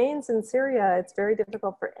it remains in Syria, it's very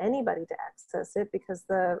difficult for anybody to access it because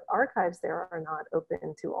the archives there are not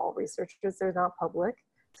open to all researchers. They're not public.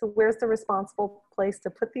 So where's the responsible place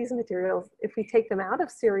to put these materials? If we take them out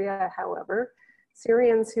of Syria, however,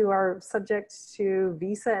 Syrians who are subject to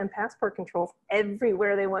visa and passport controls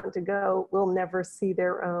everywhere they want to go will never see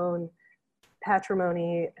their own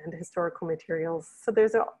patrimony and historical materials. So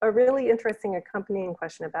there's a really interesting accompanying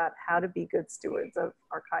question about how to be good stewards of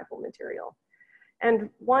archival material.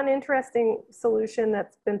 And one interesting solution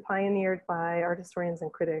that's been pioneered by art historians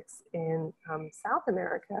and critics in South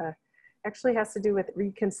America actually has to do with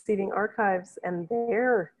reconceiving archives and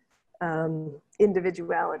their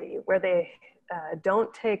individuality, where they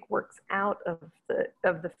don't take works out of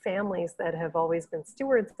the families that have always been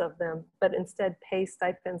stewards of them, but instead pay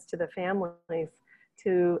stipends to the families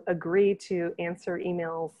to agree to answer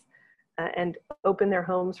emails and open their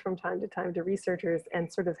homes from time to time to researchers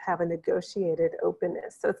and sort of have a negotiated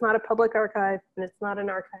openness. So it's not a public archive, and it's not an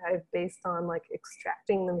archive based on like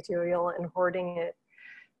extracting the material and hoarding it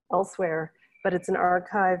elsewhere, but it's an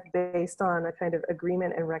archive based on a kind of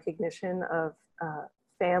agreement and recognition of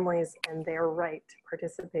families and their right to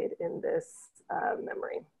participate in this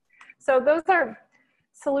memory. So those are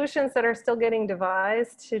solutions that are still getting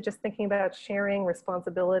devised to just thinking about sharing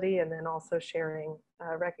responsibility and then also sharing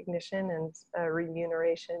recognition and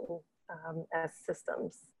remuneration as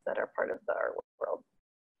systems that are part of the art world.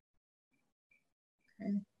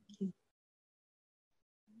 Okay, thank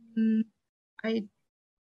you. I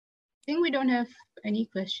think we don't have any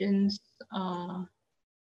questions.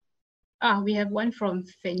 We have one from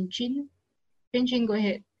Fenchin. Fenchin, go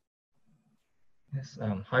ahead. Yes,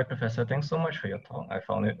 hi Professor, thanks so much for your talk. I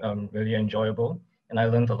found it really enjoyable and I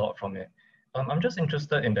learned a lot from it. I'm just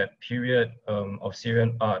interested in that period of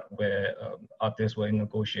Syrian art where artists were in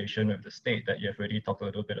negotiation with the state that you've already talked a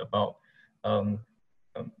little bit about.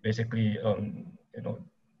 Basically, you know,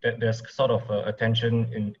 there's sort of a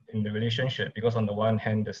tension in the relationship, because on the one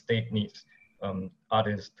hand, the state needs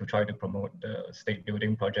artists to try to promote the state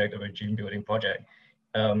building project, the regime building project.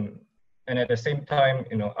 And at the same time,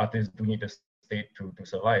 you know, artists do need the state to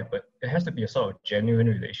survive, but it has to be a sort of genuine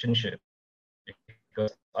relationship,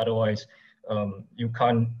 because otherwise you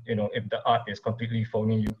can't, you know, if the art is completely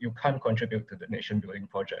phony, you can't contribute to the nation building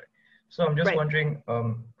project. So I'm just wondering,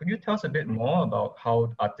 could you tell us a bit more about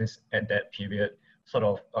how artists at that period sort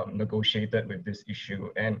of negotiated with this issue,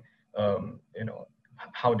 and you know,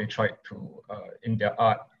 how they tried to, in their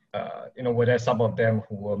art, you know, were there some of them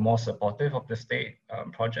who were more supportive of the state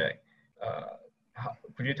project?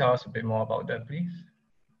 Could you tell us a bit more about that, please?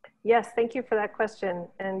 Yes, thank you for that question.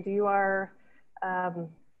 And you are,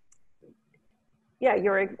 yeah,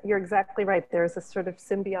 you're exactly right. There's a sort of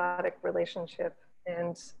symbiotic relationship.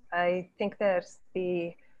 And I think that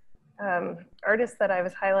the artists that I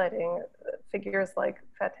was highlighting, figures like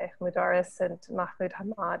Fateh Mudaris and Mahmoud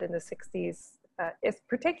Hamad in the 60s, is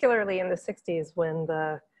particularly in the 60s when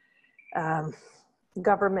the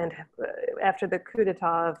government, after the coup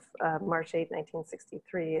d'etat of March 8,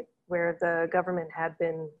 1963, where the government had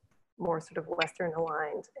been more sort of Western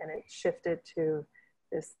aligned and it shifted to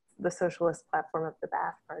the socialist platform of the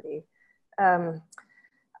Ba'ath Party.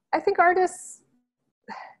 I think artists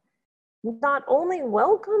not only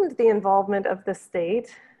welcomed the involvement of the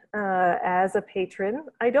state as a patron,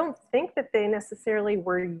 I don't think that they necessarily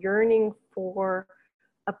were yearning for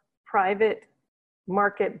a private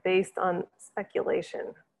market based on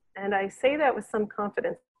speculation. And I say that with some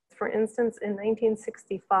confidence. For instance, in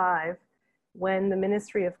 1965, when the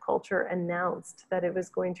Ministry of Culture announced that it was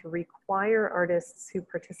going to require artists who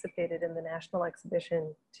participated in the national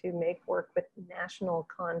exhibition to make work with national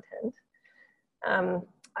content,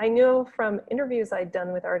 I know from interviews I'd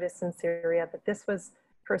done with artists in Syria that this was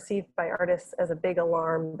perceived by artists as a big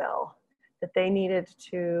alarm bell, that they needed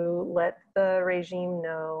to let the regime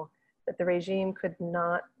know that the regime could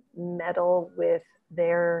not meddle with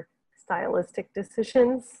their stylistic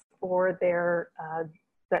decisions or their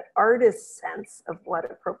the artist's sense of what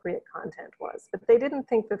appropriate content was. But they didn't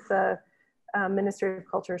think that the Ministry of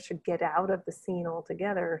Culture should get out of the scene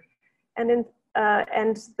altogether. And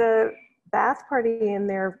the Ba'ath Party in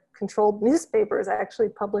their controlled newspapers actually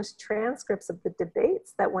published transcripts of the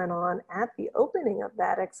debates that went on at the opening of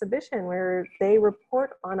that exhibition, where they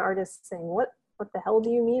report on artists saying, what the hell do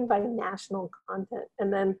you mean by national content?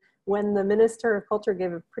 And then when the Minister of Culture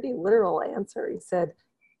gave a pretty literal answer, he said,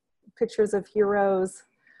 pictures of heroes,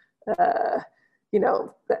 you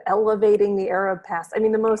know, elevating the Arab past. I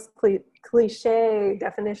mean, the most cliche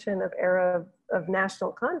definition of Arab, of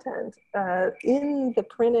national content. In the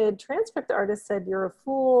printed transcript, the artist said, you're a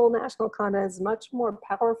fool, national content is much more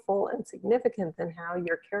powerful and significant than how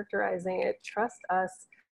you're characterizing it. Trust us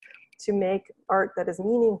to make art that is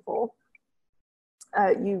meaningful.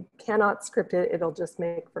 You cannot script it, it'll just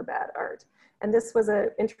make for bad art. And this was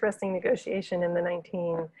an interesting negotiation in the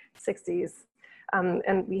 1960s.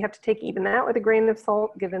 And we have to take even that with a grain of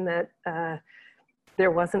salt, given that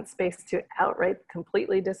there wasn't space to outright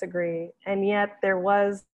completely disagree. And yet there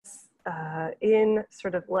was, in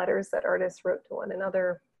sort of letters that artists wrote to one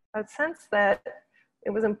another, a sense that it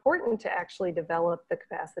was important to actually develop the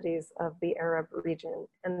capacities of the Arab region,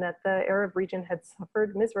 and that the Arab region had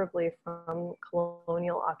suffered miserably from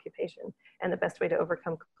colonial occupation. And the best way to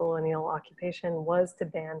overcome colonial occupation was to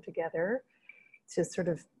band together to sort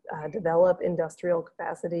of develop industrial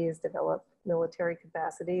capacities, develop military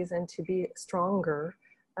capacities, and to be stronger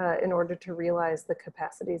in order to realize the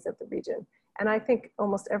capacities of the region. And I think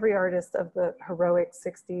almost every artist of the heroic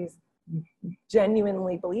 60s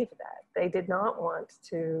genuinely believed that. They did not want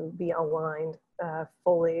to be aligned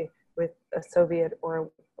fully with a Soviet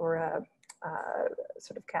or a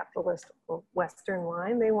sort of capitalist or Western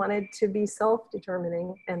line. They wanted to be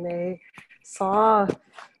self-determining, and they saw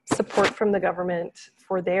support from the government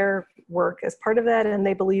for their work as part of that, and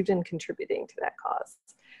they believed in contributing to that cause.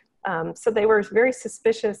 So they were very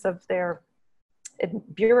suspicious of their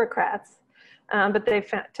bureaucrats, but they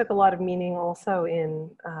took a lot of meaning also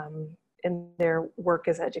in their work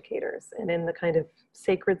as educators and in the kind of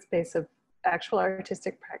sacred space of actual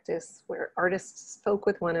artistic practice where artists spoke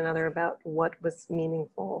with one another about what was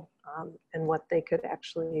meaningful and what they could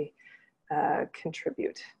actually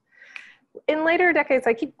contribute. In later decades,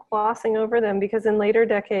 I keep glossing over them because in later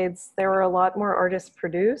decades, there were a lot more artists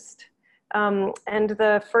produced. And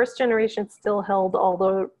the first generation still held all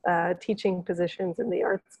the teaching positions in the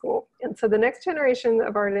art school. And so the next generation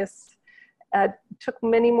of artists took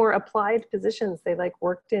many more applied positions. They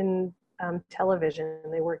worked in television,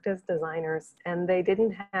 they worked as designers, and they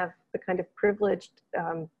didn't have the kind of privileged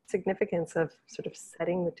significance of sort of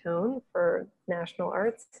setting the tone for national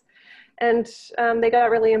arts. And they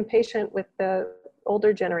got really impatient with the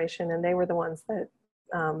older generation, and they were the ones that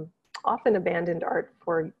often abandoned art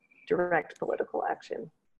for direct political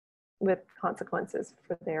action with consequences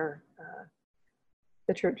for their,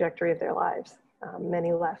 the trajectory of their lives.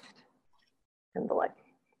 Many left and the like.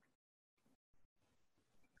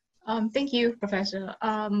 Thank you, Professor.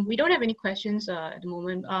 We don't have any questions at the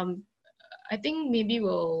moment. I think maybe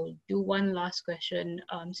we'll do one last question.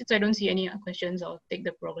 Since I don't see any questions, I'll take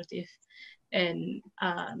the prerogative and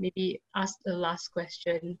maybe ask the last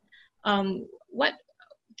question. What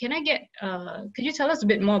can I get? Could you tell us a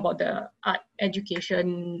bit more about the art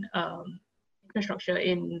education infrastructure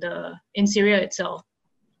in Syria itself?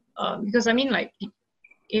 Because I mean, like,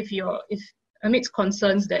 if amidst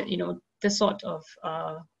concerns that the sort of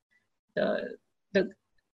the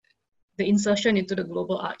insertion into the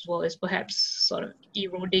global arts world is perhaps sort of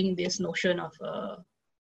eroding this notion of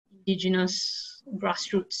indigenous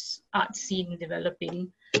grassroots art scene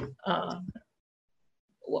developing.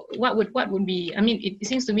 What would be? I mean, it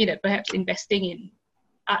seems to me that perhaps investing in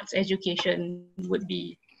arts education would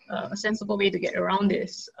be a sensible way to get around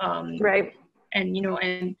this. Right. And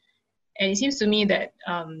and it seems to me that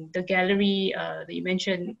the gallery that you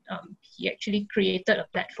mentioned, he actually created a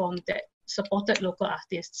platform that supported local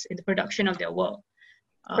artists in the production of their work.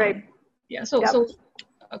 Right. Yeah. So,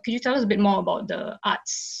 could you tell us a bit more about the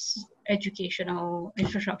arts educational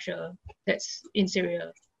infrastructure that's in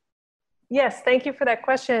Syria? Yes, thank you for that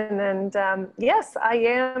question. And yes, I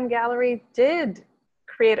Am Gallery did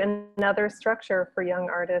create another structure for young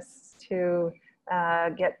artists to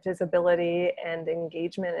get visibility and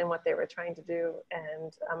engagement in what they were trying to do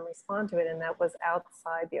and respond to it. And that was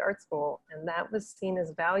outside the art school. And that was seen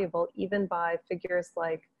as valuable even by figures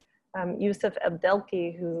like Yusuf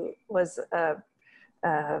Abdelki, who was a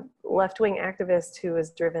left-wing activist who was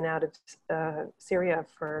driven out of Syria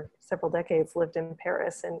for several decades, lived in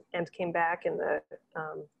Paris and came back in the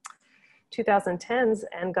 2010s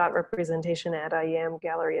and got representation at I Am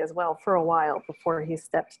Gallery as well for a while before he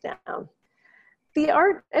stepped down. The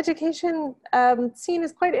art education scene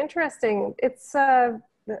is quite interesting. It's a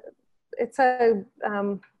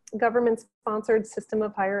government-sponsored system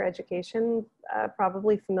of higher education,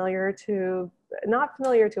 probably not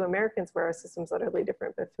familiar to Americans where our system's utterly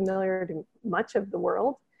different, but familiar to much of the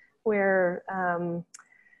world, where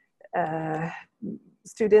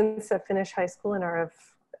students that finish high school and are of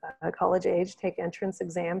college age take entrance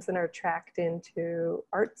exams and are tracked into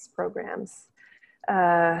arts programs.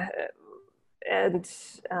 And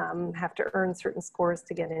have to earn certain scores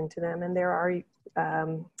to get into them. And there are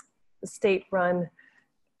state-run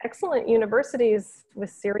excellent universities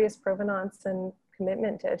with serious provenance and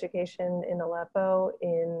commitment to education in Aleppo,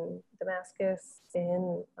 in Damascus,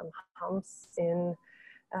 in Homs, in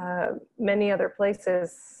many other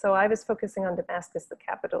places. So I was focusing on Damascus, the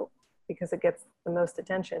capital, because it gets the most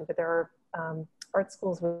attention, but there are art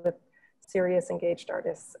schools with serious engaged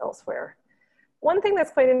artists elsewhere. One thing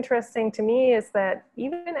that's quite interesting to me is that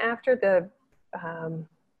even after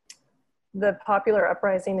the popular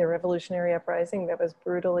uprising, the revolutionary uprising that was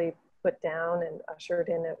brutally put down and ushered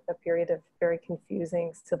in a period of very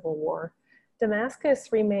confusing civil war, Damascus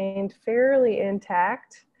remained fairly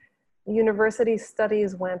intact. University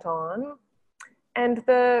studies went on, and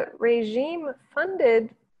the regime funded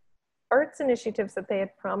arts initiatives that they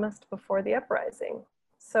had promised before the uprising.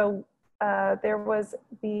 So there was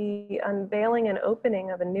the unveiling and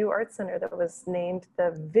opening of a new art center that was named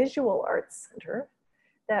the Visual Arts Center,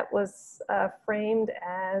 that was framed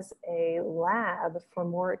as a lab for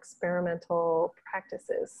more experimental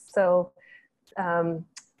practices. So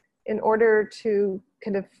in order to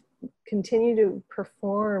kind of continue to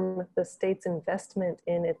perform the state's investment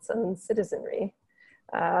in its own citizenry,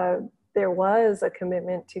 there was a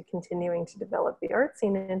commitment to continuing to develop the art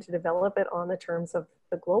scene and to develop it on the terms of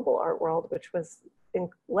the global art world, which was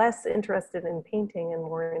less interested in painting and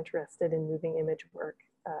more interested in moving image work,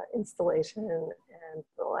 installation, and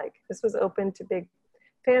the like. This was open to big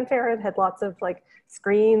fanfare. It had lots of like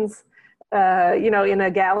screens, you know, in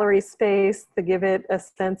a gallery space to give it a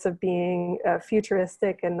sense of being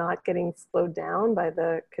futuristic and not getting slowed down by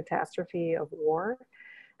the catastrophe of war.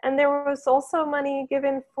 And there was also money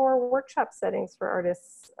given for workshop settings for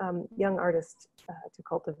artists, young artists, to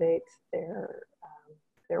cultivate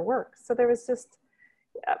their work. So there was just,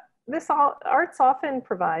 arts often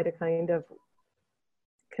provide a kind of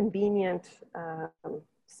convenient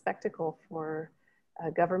spectacle for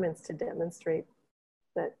governments to demonstrate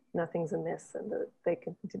that nothing's amiss and that they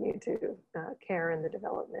can continue to care in the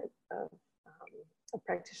development of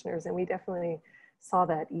practitioners. And we definitely saw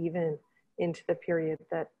that even into the period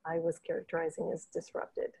that I was characterizing as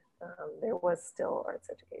disrupted. There was still arts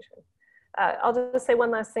education. I'll just say one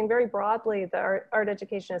last thing very broadly. The art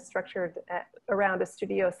education is structured around a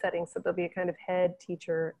studio setting. So there'll be a kind of head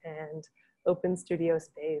teacher and open studio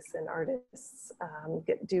space, and artists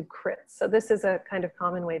do crits. So this is a kind of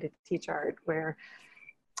common way to teach art, where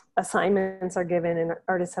assignments are given and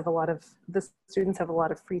artists have the students have a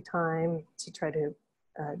lot of free time to try to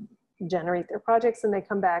generate their projects, and they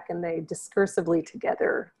come back and they discursively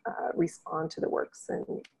together respond to the works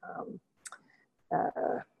and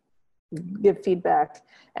give feedback.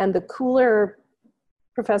 And the cooler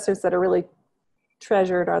professors that are really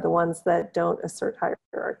treasured are the ones that don't assert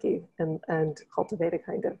hierarchy and cultivate a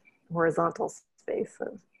kind of horizontal space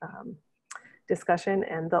of discussion.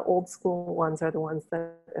 And the old school ones are the ones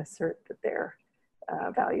that assert that their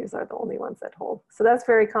values are the only ones that hold. So that's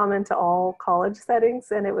very common to all college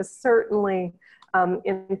settings, and it was certainly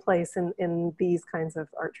in place in these kinds of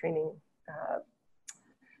art training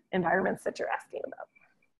environments that you're asking about.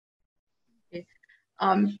 Okay.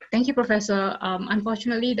 Thank you, Professor.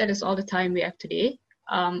 Unfortunately, that is all the time we have today.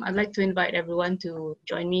 I'd like to invite everyone to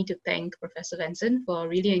join me to thank Professor Lenssen for a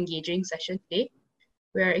really engaging session today.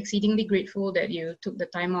 We're exceedingly grateful that you took the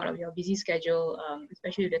time out of your busy schedule,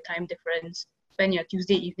 especially with the time difference, spend your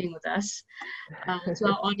Tuesday evening with us. To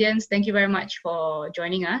our audience, thank you very much for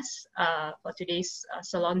joining us for today's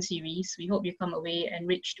Salon series. We hope you come away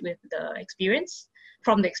enriched with the experience,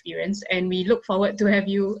 and we look forward to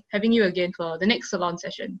having you again for the next Salon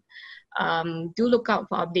session. Do look out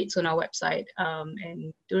for updates on our website,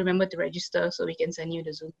 and do remember to register so we can send you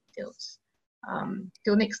the Zoom details.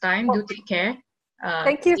 Till next time, do take care.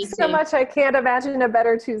 Thank you so much. I can't imagine a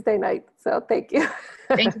better Tuesday night. So thank you.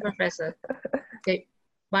 Thank you, Professor. Okay,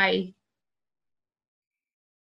 bye.